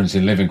the difference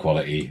in living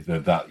quality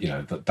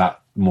that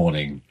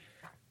morning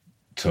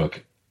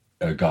took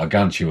a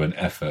gargantuan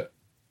effort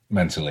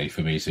mentally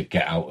for me to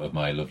get out of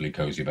my lovely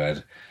cozy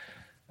bed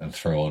and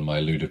throw on my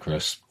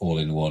ludicrous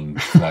all-in-one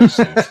flight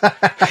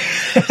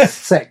suit.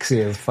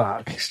 Sexy as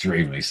fuck.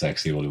 Extremely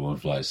sexy all-in-one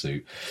flight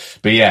suit.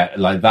 But yeah,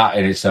 that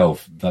in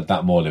itself,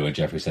 that morning when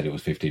Jeffrey said it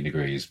was 15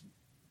 degrees,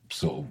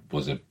 sort of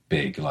was a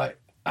big,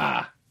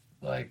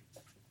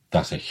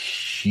 that's a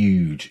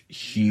huge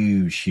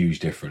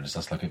difference.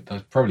 That's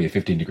that's probably a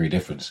 15-degree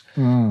difference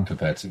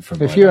compared to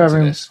from if you're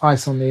having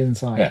ice on the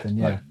inside,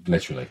 then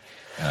literally.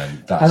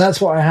 And that's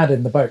what I had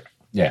in the boat.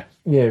 Yeah.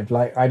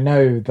 I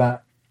know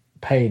that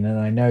pain, and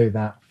I know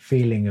that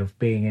feeling of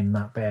being in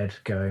that bed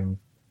going,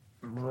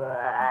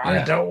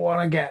 I don't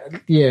want to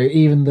get,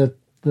 even the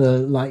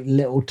like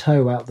little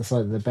toe out the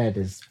side of the bed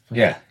is...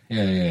 Yeah.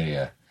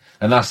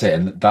 And that's it.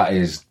 And that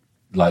is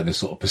like the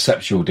sort of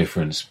perceptual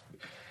difference.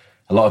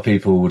 A lot of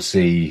people would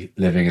see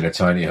living in a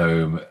tiny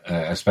home,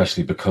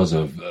 especially because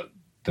of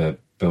the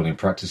building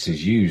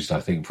practices used, I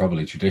think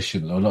probably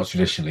traditionally, or not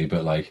traditionally,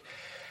 but like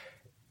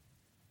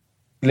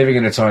living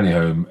in a tiny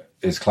home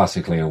is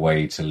classically a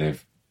way to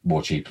live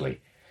more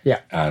cheaply.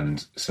 Yeah.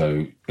 And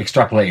so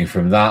extrapolating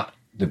from that,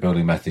 the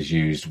building methods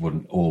used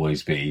wouldn't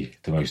always be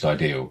the most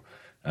ideal.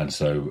 And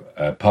so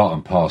part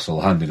and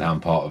parcel, hand in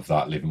hand, part of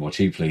that living more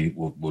cheaply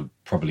would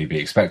probably be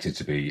expected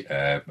to be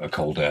a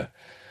colder,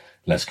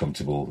 less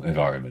comfortable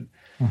environment.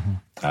 Mm-hmm.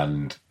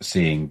 And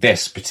seeing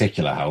this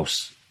particular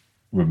house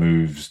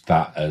removes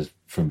that as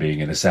from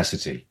being a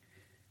necessity.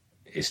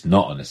 It's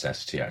not a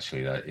necessity,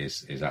 actually. That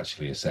is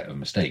actually a set of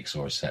mistakes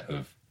or a set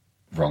of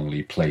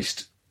wrongly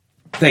placed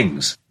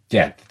things.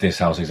 Yeah, this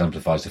house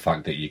exemplifies the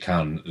fact that you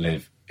can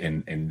live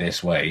in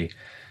this way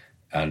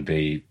and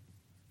be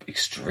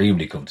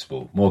extremely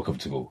comfortable, more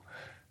comfortable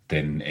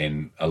than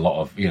in a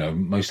lot of,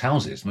 most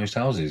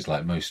houses,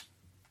 like most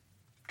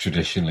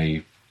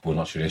traditionally, well,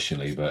 not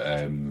traditionally,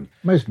 but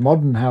most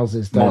modern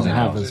houses don't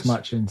have as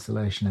much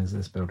insulation as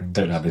this building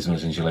does. Don't have this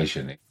much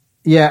insulation.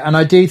 Yeah, and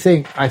I do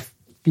think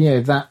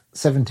that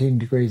 17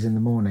 degrees in the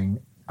morning,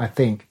 I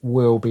think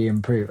will be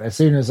improved as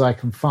soon as I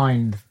can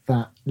find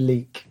that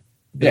leak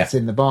that's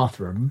in the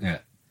bathroom. Yeah,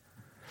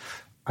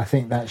 I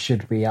think that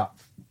should be up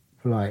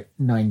for like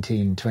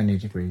 19, 20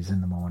 degrees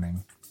in the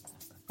morning,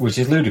 which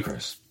is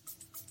ludicrous.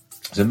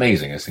 It's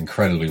amazing. It's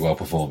incredibly well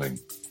performing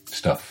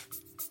stuff.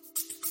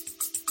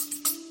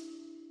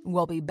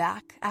 We'll be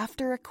back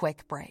after a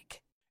quick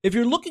break. If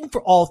you're looking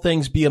for all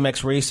things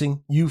BMX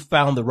racing, you've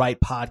found the right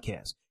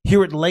podcast.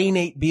 Here at Lane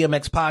 8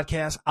 BMX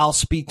Podcast, I'll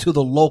speak to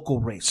the local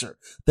racer,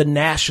 the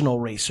national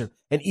racer,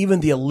 and even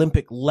the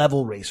Olympic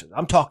level racers.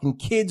 I'm talking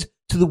kids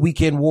to the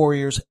weekend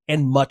warriors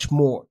and much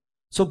more.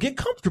 So get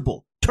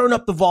comfortable, turn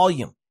up the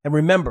volume, and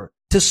remember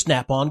to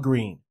snap on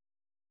green.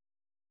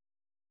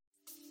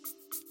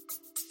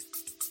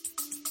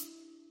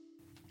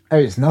 Oh,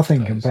 it's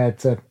nothing compared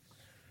to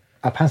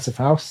a passive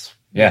house,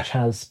 which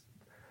has,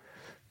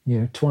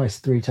 twice,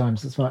 3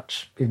 times as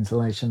much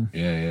insulation.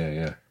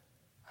 Yeah.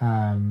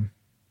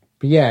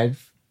 But yeah.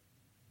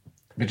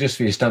 But just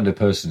for your standard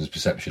person's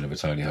perception of a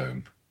tiny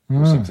home,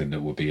 or something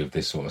that would be of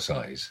this sort of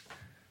size,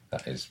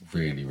 that is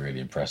really, really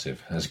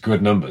impressive. That's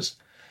good numbers.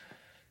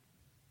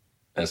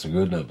 That's some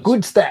good numbers.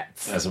 Good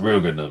stats. That's some real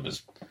good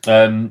numbers.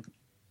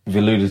 We've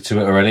alluded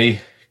to it already.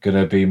 Going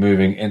to be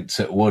moving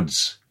into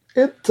woods.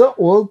 Into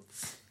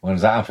woods.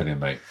 When's that happening,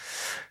 mate?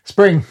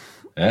 Spring.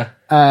 Yeah?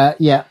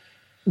 Yeah.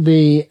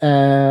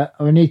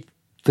 I need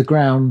the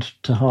ground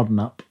to harden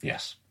up.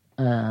 Yes.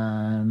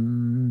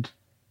 And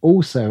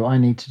also I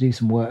need to do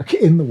some work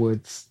in the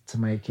woods to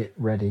make it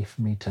ready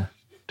for me to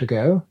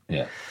go.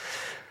 Yeah.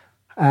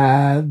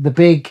 The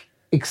big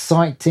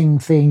exciting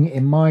thing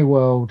in my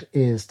world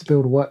is to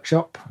build a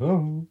workshop,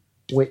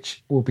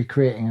 which will be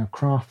creating a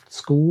craft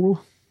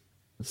school.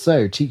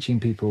 So teaching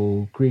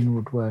people green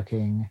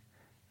woodworking,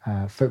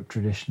 folk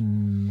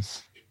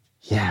traditions,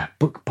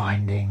 book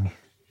binding,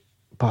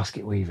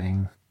 basket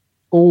weaving,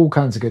 all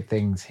kinds of good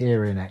things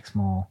here in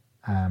Exmoor.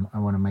 I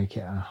want to make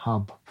it a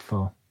hub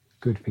for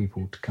good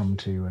people to come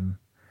to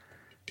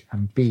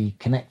and be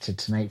connected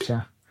to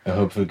nature. A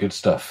hub for good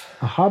stuff.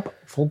 A hub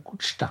for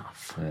good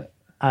stuff. Yeah.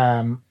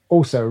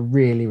 Also a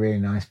really, really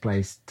nice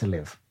place to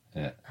live.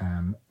 Yeah.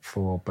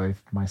 For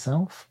both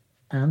myself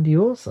and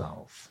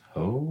yourself.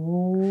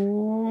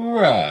 All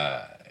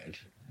right.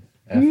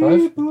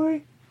 F5? Yeah,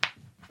 boy.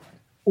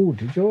 Oh,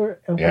 did your...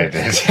 Yeah, I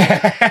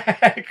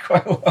did.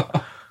 Quite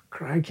well.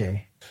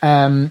 Crikey.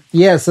 So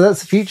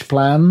that's the future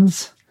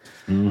plans.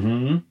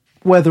 Mm-hmm.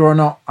 Whether or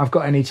not I've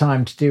got any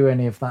time to do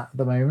any of that at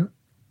the moment.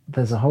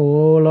 There's a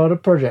whole lot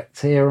of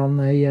projects here on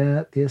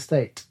the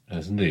estate.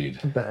 Yes, indeed.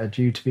 That are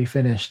due to be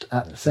finished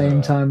at the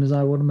same time as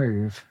I want to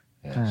move.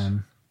 Yes.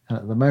 And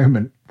at the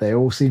moment, they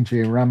all seem to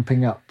be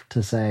ramping up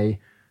to say,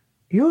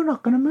 you're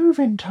not going to move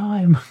in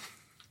time.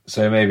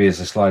 So maybe it's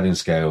a sliding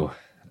scale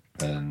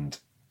and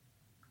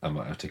I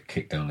might have to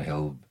kick down the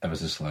hill ever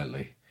so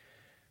slightly.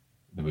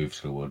 The move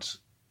to the woods.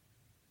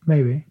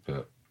 Maybe.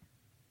 But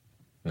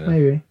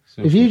maybe.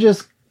 If you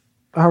just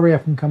hurry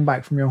up and come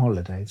back from your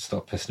holidays.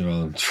 Stop pissing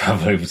around and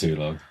travelling for too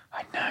long.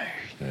 I know.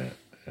 Yeah,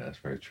 that's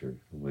very true.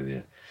 I'm with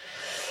you.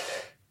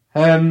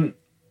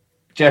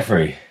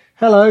 Jeffrey.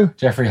 Hello.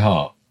 Jeffrey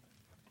Hart.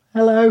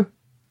 Hello.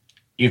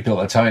 You've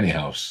built a tiny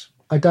house.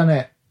 I done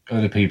it.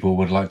 Other people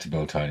would like to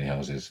build tiny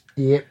houses.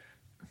 Yep.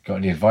 Got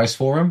any advice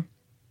for them?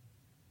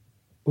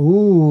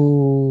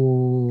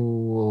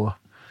 Ooh.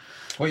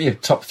 What are your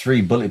top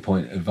 3 bullet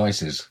point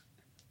advices?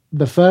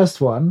 The first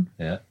one.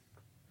 Yeah.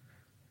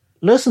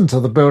 Listen to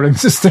the Building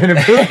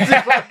Sustainability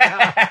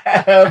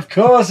Podcast. Of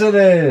course it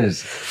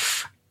is.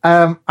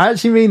 I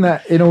actually mean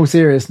that in all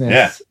seriousness.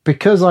 Yeah.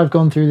 Because I've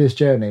gone through this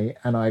journey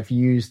and I've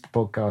used the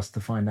podcast to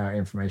find out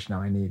information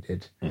I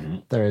needed,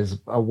 there is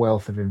a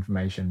wealth of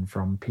information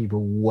from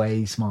people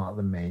way smarter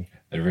than me.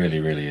 It really,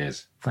 really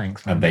is.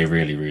 Thanks, man. And they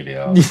really, really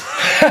are.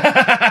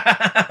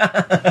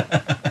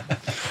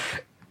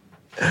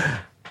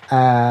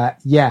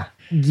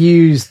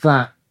 Use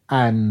that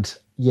and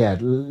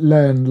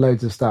learn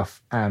loads of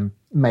stuff and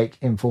make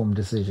informed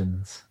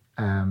decisions.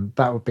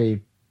 That would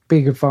be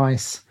big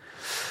advice.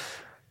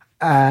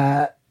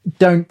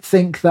 Don't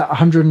think that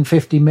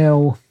 150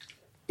 mil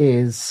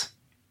is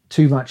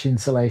too much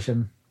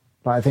insulation.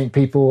 But I think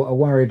people are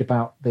worried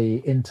about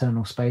the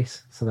internal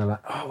space. So they're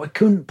like, oh, we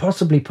couldn't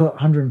possibly put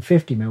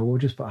 150 mil. We'll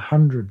just put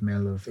 100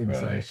 mil of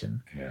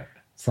insulation. Right. Yeah.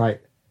 It's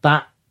like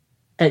that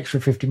extra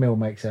 50 mil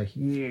makes a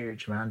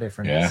huge amount of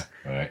difference. Yeah,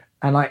 right.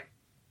 And like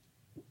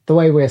the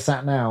way we're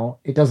sat now,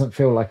 it doesn't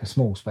feel like a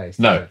small space.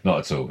 No, not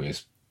at all.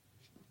 It's,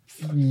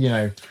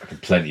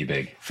 plenty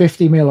big.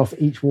 50 mil off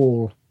each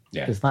wall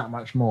Yeah. is that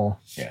much more.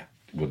 Yeah,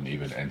 wouldn't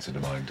even enter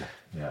the mind.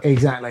 Yeah.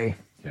 Exactly.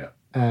 Yeah.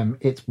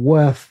 It's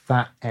worth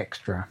that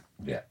extra.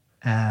 Yeah.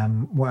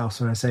 What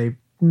else would I say?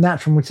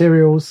 Natural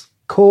materials.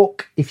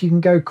 Cork. If you can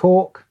go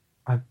cork,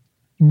 I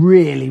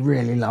really,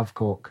 really love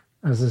cork.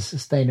 As a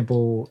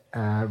sustainable,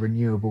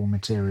 renewable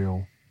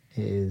material,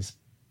 it is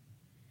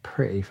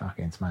pretty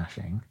fucking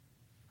smashing.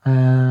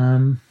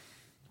 Have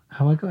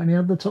I got any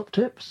other top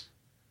tips?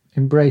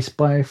 Embrace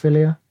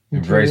biophilia.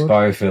 Embrace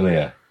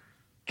biophilia.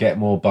 Get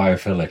more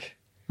biophilic.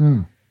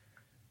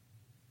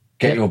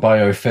 Get your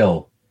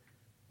biophil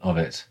of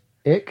it.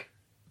 Ick.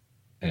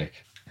 Yeah.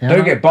 Yeah.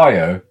 Don't get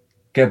bio,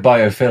 get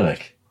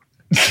biophilic.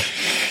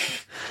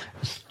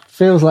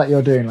 Feels like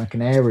you're doing like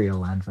an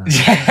Ariel advert.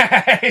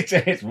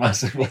 It's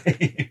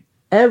massively.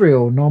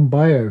 Ariel,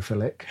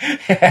 non-biophilic.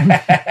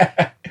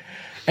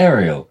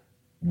 Ariel,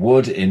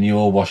 wood in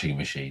your washing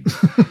machine.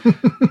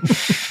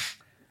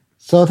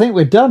 So I think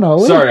we're done, are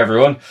we? Sorry,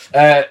 everyone.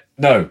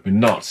 No, we're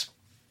not.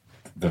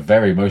 The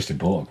very most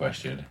important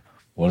question.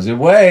 What does it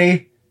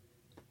weigh?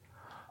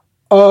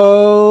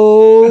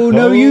 Oh,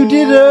 no, you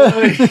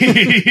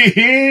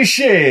didn't.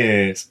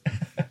 Shit.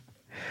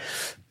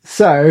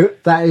 So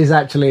that is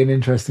actually an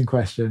interesting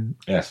question.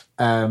 Yes.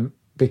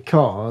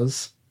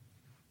 Because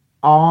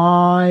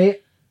I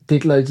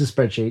did loads of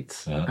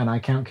spreadsheets Uh-huh. and I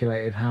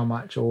calculated how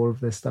much all of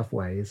this stuff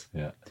weighs.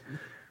 Yeah.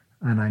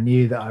 And I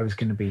knew that I was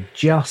going to be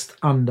just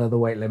under the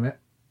weight limit.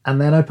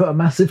 And then I put a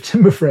massive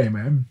timber frame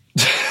in.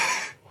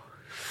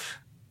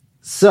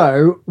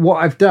 So what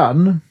I've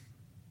done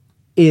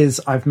is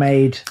I've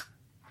made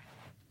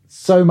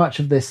so much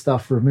of this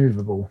stuff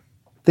removable.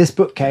 This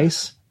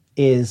bookcase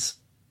is,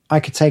 I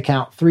could take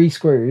out 3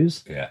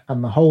 screws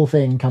and the whole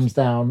thing comes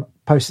down,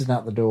 posted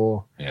out the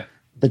door. Yeah.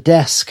 The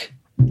desk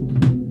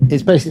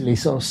is basically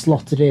sort of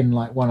slotted in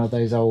like one of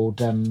those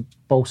old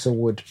balsa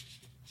wood.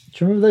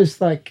 Do you remember those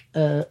like...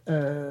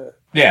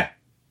 Yeah.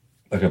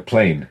 Like a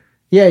plane.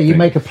 Yeah, you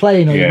make a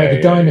plane or you Yeah, make a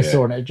yeah,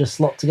 dinosaur and it just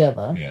slot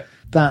together. Yeah.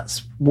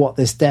 That's what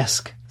this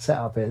desk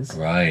setup is.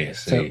 Right, I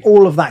So see.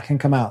 all of that can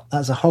come out.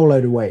 That's a whole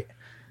load of weight.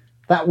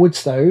 That wood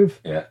stove,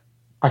 Yeah.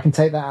 I can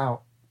take that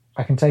out.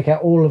 I can take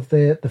out all of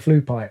the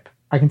flue pipe.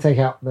 I can take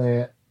out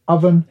the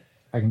oven.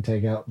 I can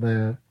take out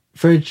the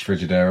fridge.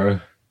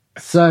 Frigidero.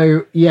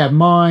 So, yeah,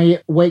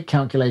 my weight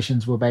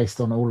calculations were based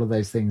on all of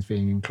those things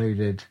being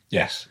included.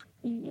 Yes.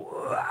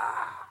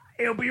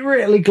 It'll be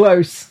really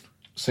close.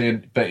 So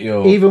you bet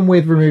you're... Even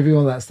with removing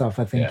all that stuff,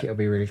 I think Yeah. it'll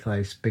be really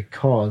close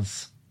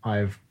because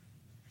I've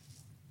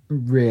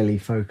really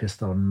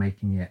focused on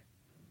making it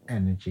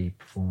energy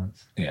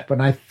performance. Yeah. But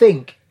I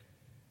think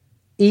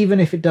even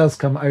if it does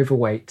come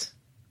overweight,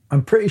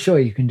 I'm pretty sure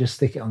you can just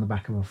stick it on the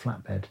back of a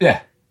flatbed.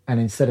 Yeah. And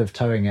instead of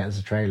towing it as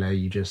a trailer,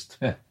 you just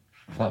Yeah.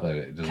 Flatbed,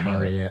 it doesn't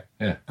carry matter.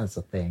 it Yeah. as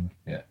a thing.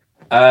 Yeah.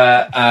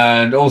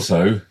 And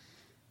also,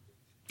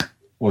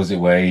 what does it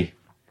weigh?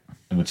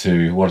 Number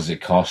 2, what does it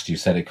cost? You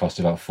said it cost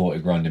about 40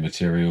 grand in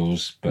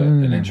materials, but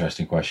an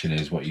interesting question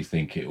is what you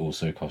think it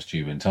also cost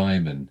you in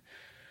time. And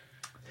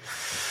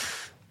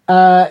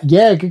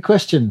yeah, good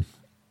question.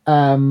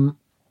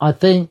 I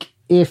think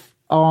if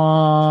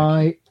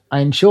I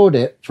insured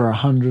it for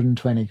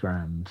 120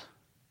 grand.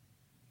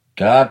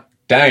 god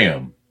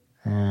damn,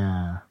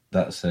 Yeah.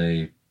 that's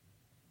a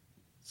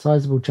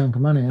Sizable chunk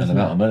of money, an isn't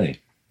amount it? of money.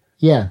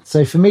 Yeah.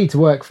 So for me to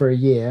work for a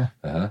year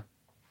Uh-huh.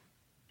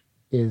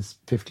 is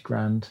 50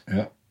 grand.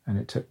 Yeah. And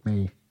it took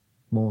me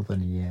more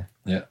than a year.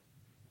 Yeah.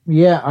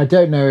 Yeah, I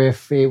don't know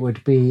if it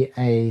would be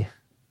a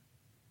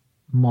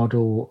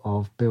model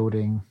of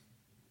building,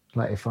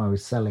 like if I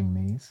was selling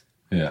these.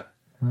 Yeah.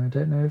 I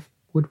don't know if,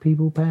 would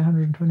people pay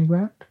 120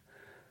 grand?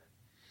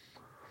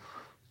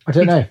 I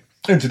don't know.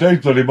 In today's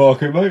bloody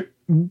market, mate,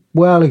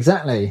 Well,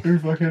 exactly. who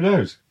fucking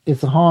knows?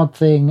 It's a hard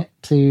thing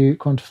to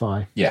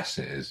quantify. Yes,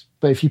 it is.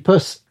 But if you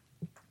puss...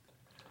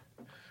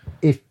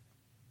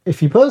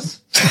 If you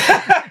puss...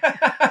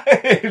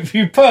 If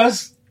you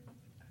puss.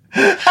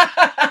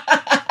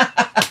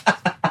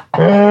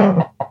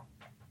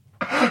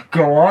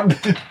 Go on.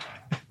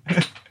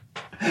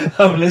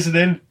 I'm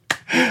listening.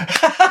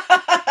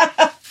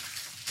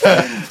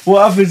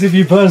 What happens if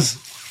you buzz?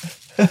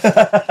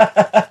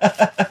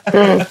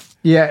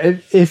 Yeah,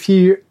 if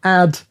you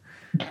add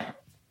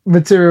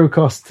material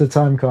cost to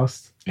time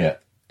cost, Yeah.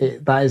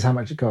 that is how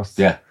much it costs.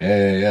 Yeah.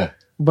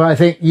 But I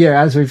think,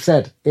 as we've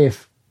said,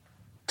 if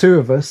 2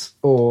 of us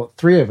or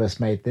 3 of us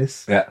made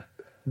this, Yeah.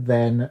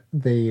 then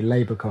the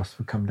labour costs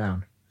would come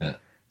down. Yeah.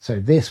 So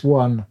this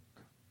one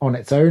on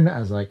its own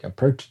as like a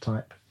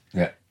prototype,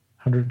 Yeah.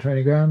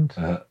 120 grand.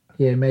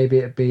 Yeah, maybe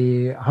it'd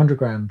be 100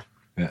 grand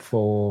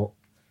for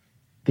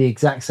the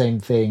exact same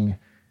thing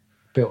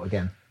built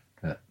again.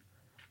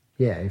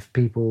 Yeah, if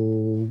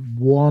people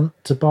want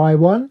to buy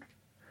one,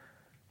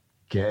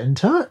 get in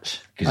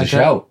touch. Give us a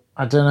shout.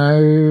 I don't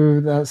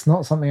know. That's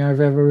not something I've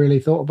ever really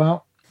thought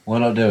about. Why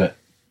not do it?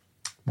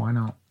 Why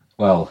not?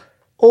 Well,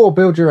 or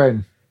build your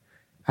own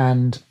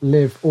and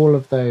live all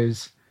of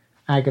those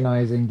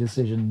agonizing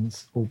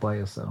decisions all by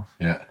yourself.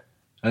 Yeah.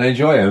 And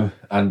enjoy them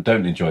and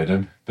don't enjoy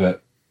them,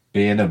 but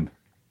be in them.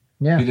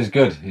 Yeah. It is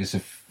good. It's a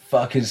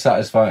fucking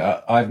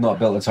satisfying. I've not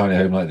built a tiny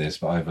home like this,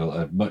 but I've built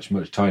a much,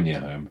 much tinier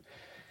home.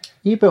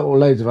 You built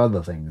loads of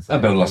other things. I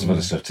built lots of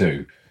other stuff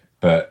too,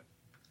 but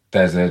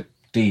there's a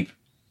deep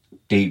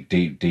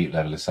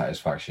level of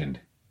satisfaction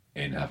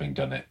in having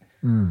done it.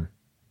 And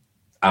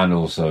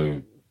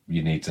also,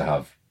 you need to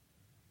have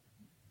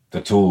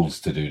the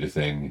tools to do the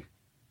thing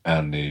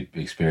and the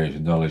experience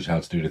and knowledge how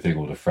to do the thing,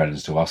 or the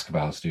friends to ask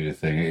about how to do the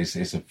thing. It's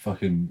a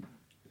fucking...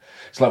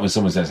 It's like when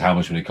someone says, how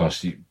much will it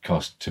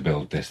cost to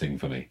build this thing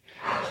for me?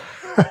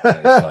 It's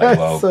like,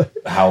 well,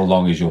 how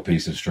long is your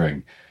piece of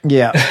string?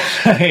 Yeah.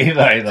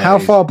 How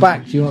is... far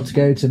back do you want to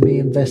go to me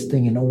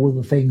investing in all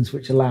the things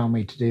which allow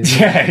me to do this?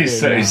 Yeah,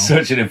 it's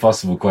such an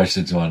impossible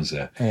question to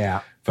answer.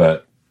 Yeah.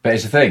 But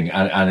it's a thing,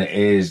 and it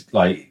is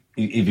like,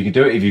 if you can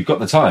do it, if you've got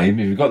the time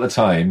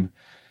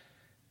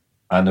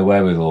and the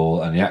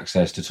wherewithal and the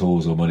access to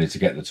tools or money to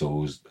get the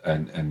tools,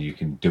 and you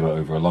can do it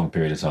over a long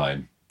period of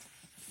time,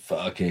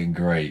 fucking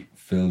great.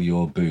 Fill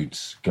your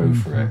boots, go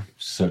for it.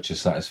 Such a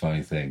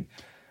satisfying thing.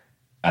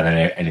 And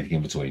then anything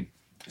in between.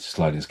 It's a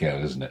sliding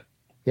scale, isn't it?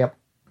 Yep.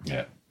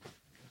 Yeah.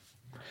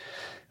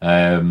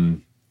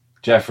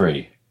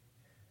 Jeffrey.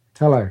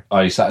 Hello.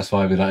 Are you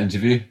satisfied with that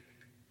interview?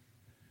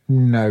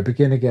 No,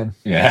 begin again.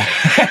 Yeah.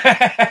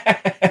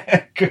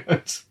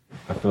 Good.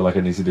 I feel like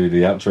I need to do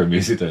the outro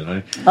music, don't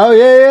I? Oh,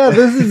 yeah.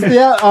 This is the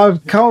I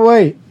can't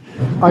wait.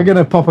 I'm going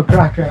to pop a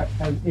cracker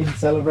in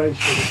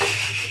celebration.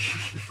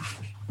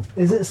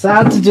 Is it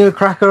sad to do a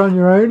cracker on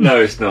your own? No,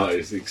 it's not.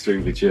 It's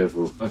extremely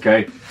cheerful.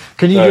 Okay.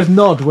 Can you just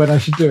nod when I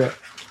should do it?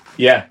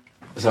 Yeah.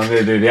 So I'm going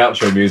to do the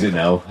outro music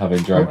now,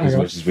 having drunk as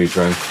much as we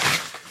drank.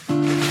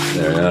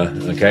 There we are.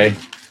 Okay.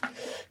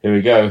 Here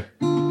we go.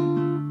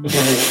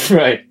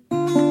 Right.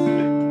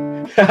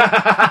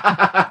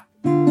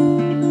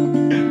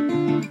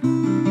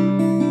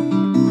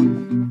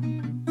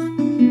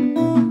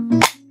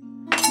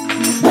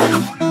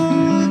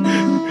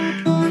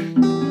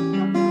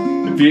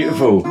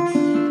 Beautiful.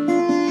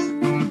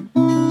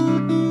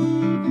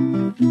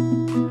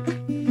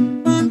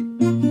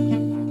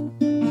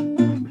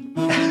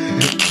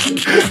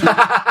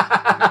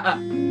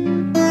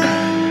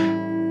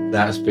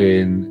 That's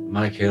been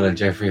Mike Hill and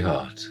Jeffrey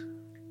Hart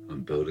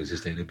on Building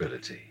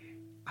Sustainability.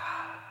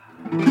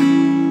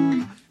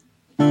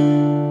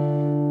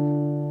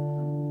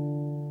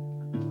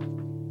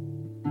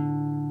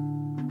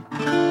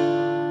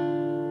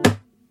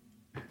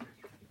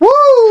 Woo!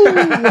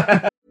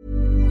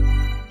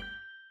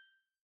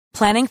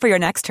 Planning for your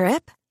next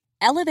trip?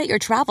 Elevate your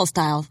travel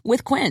style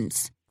with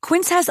Quince.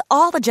 Quince has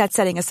all the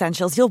jet-setting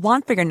essentials you'll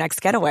want for your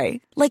next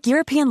getaway, like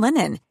European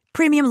linen,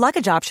 premium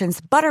luggage options,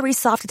 buttery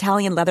soft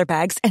Italian leather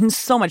bags, and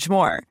so much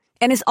more.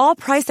 And is all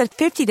priced at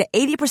 50 to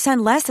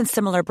 80% less than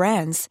similar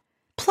brands.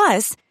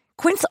 Plus,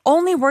 Quince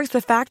only works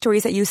with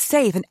factories that use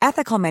safe and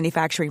ethical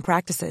manufacturing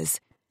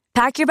practices.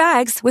 Pack your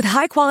bags with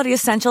high-quality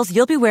essentials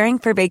you'll be wearing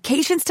for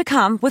vacations to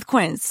come with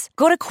Quince.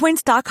 Go to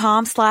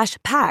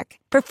quince.com/pack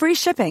for free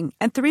shipping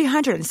and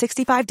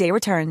 365-day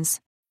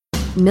returns.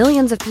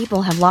 Millions of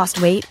people have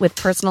lost weight with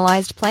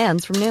personalized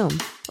plans from Noom.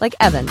 Like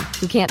Evan,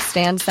 who can't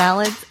stand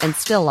salads and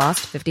still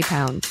lost 50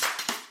 pounds.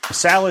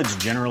 Salads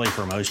generally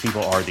for most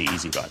people are the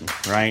easy button,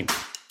 right?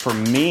 For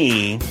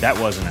me, that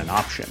wasn't an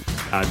option.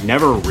 I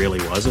never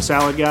really was a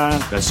salad guy.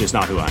 That's just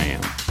not who I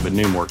am. But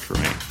Noom worked for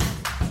me.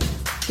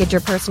 Get your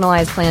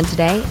personalized plan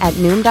today at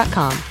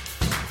Noom.com.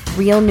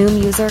 Real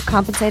Noom user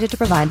compensated to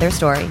provide their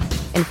story.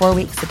 In 4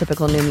 weeks, the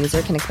typical Noom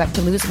user can expect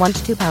to lose 1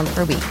 to 2 pounds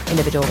per week.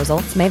 Individual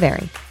results may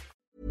vary.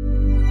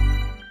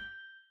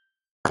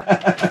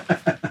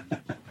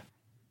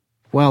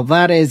 Well,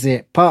 that is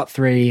it. Part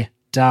 3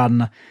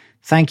 done.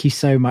 Thank you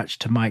so much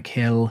to Mike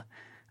Hill.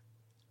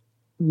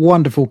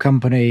 Wonderful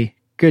company,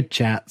 good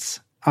chats,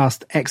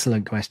 asked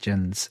excellent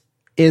questions,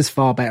 is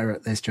far better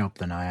at this job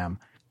than I am.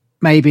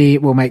 Maybe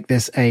we'll make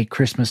this a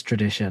Christmas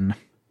tradition.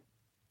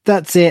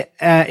 That's it.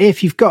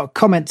 If you've got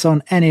comments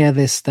on any of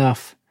this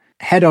stuff,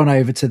 head on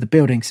over to the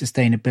Building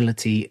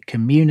Sustainability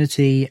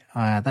community.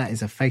 That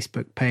is a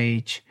Facebook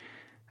page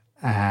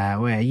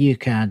where you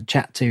can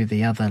chat to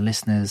the other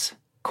listeners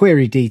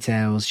query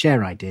details,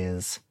 share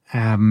ideas.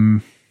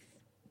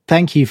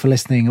 Thank you for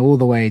listening all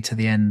the way to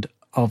the end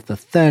of the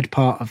third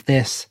part of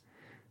this.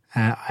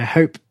 I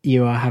hope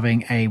you are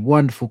having a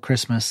wonderful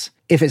Christmas.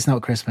 If it's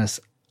not Christmas,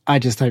 I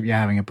just hope you're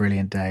having a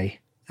brilliant day.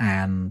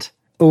 And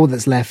all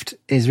that's left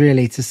is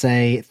really to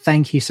say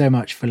thank you so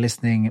much for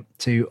listening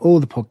to all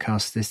the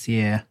podcasts this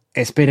year.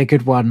 It's been a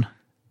good one.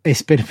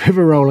 It's been a bit of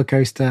a roller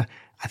coaster.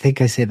 I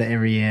think I say that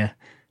every year.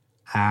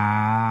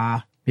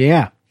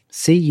 Yeah.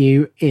 See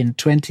you in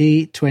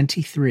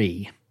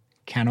 2023.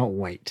 Cannot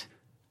wait.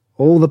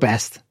 All the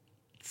best.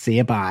 See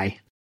you. Bye.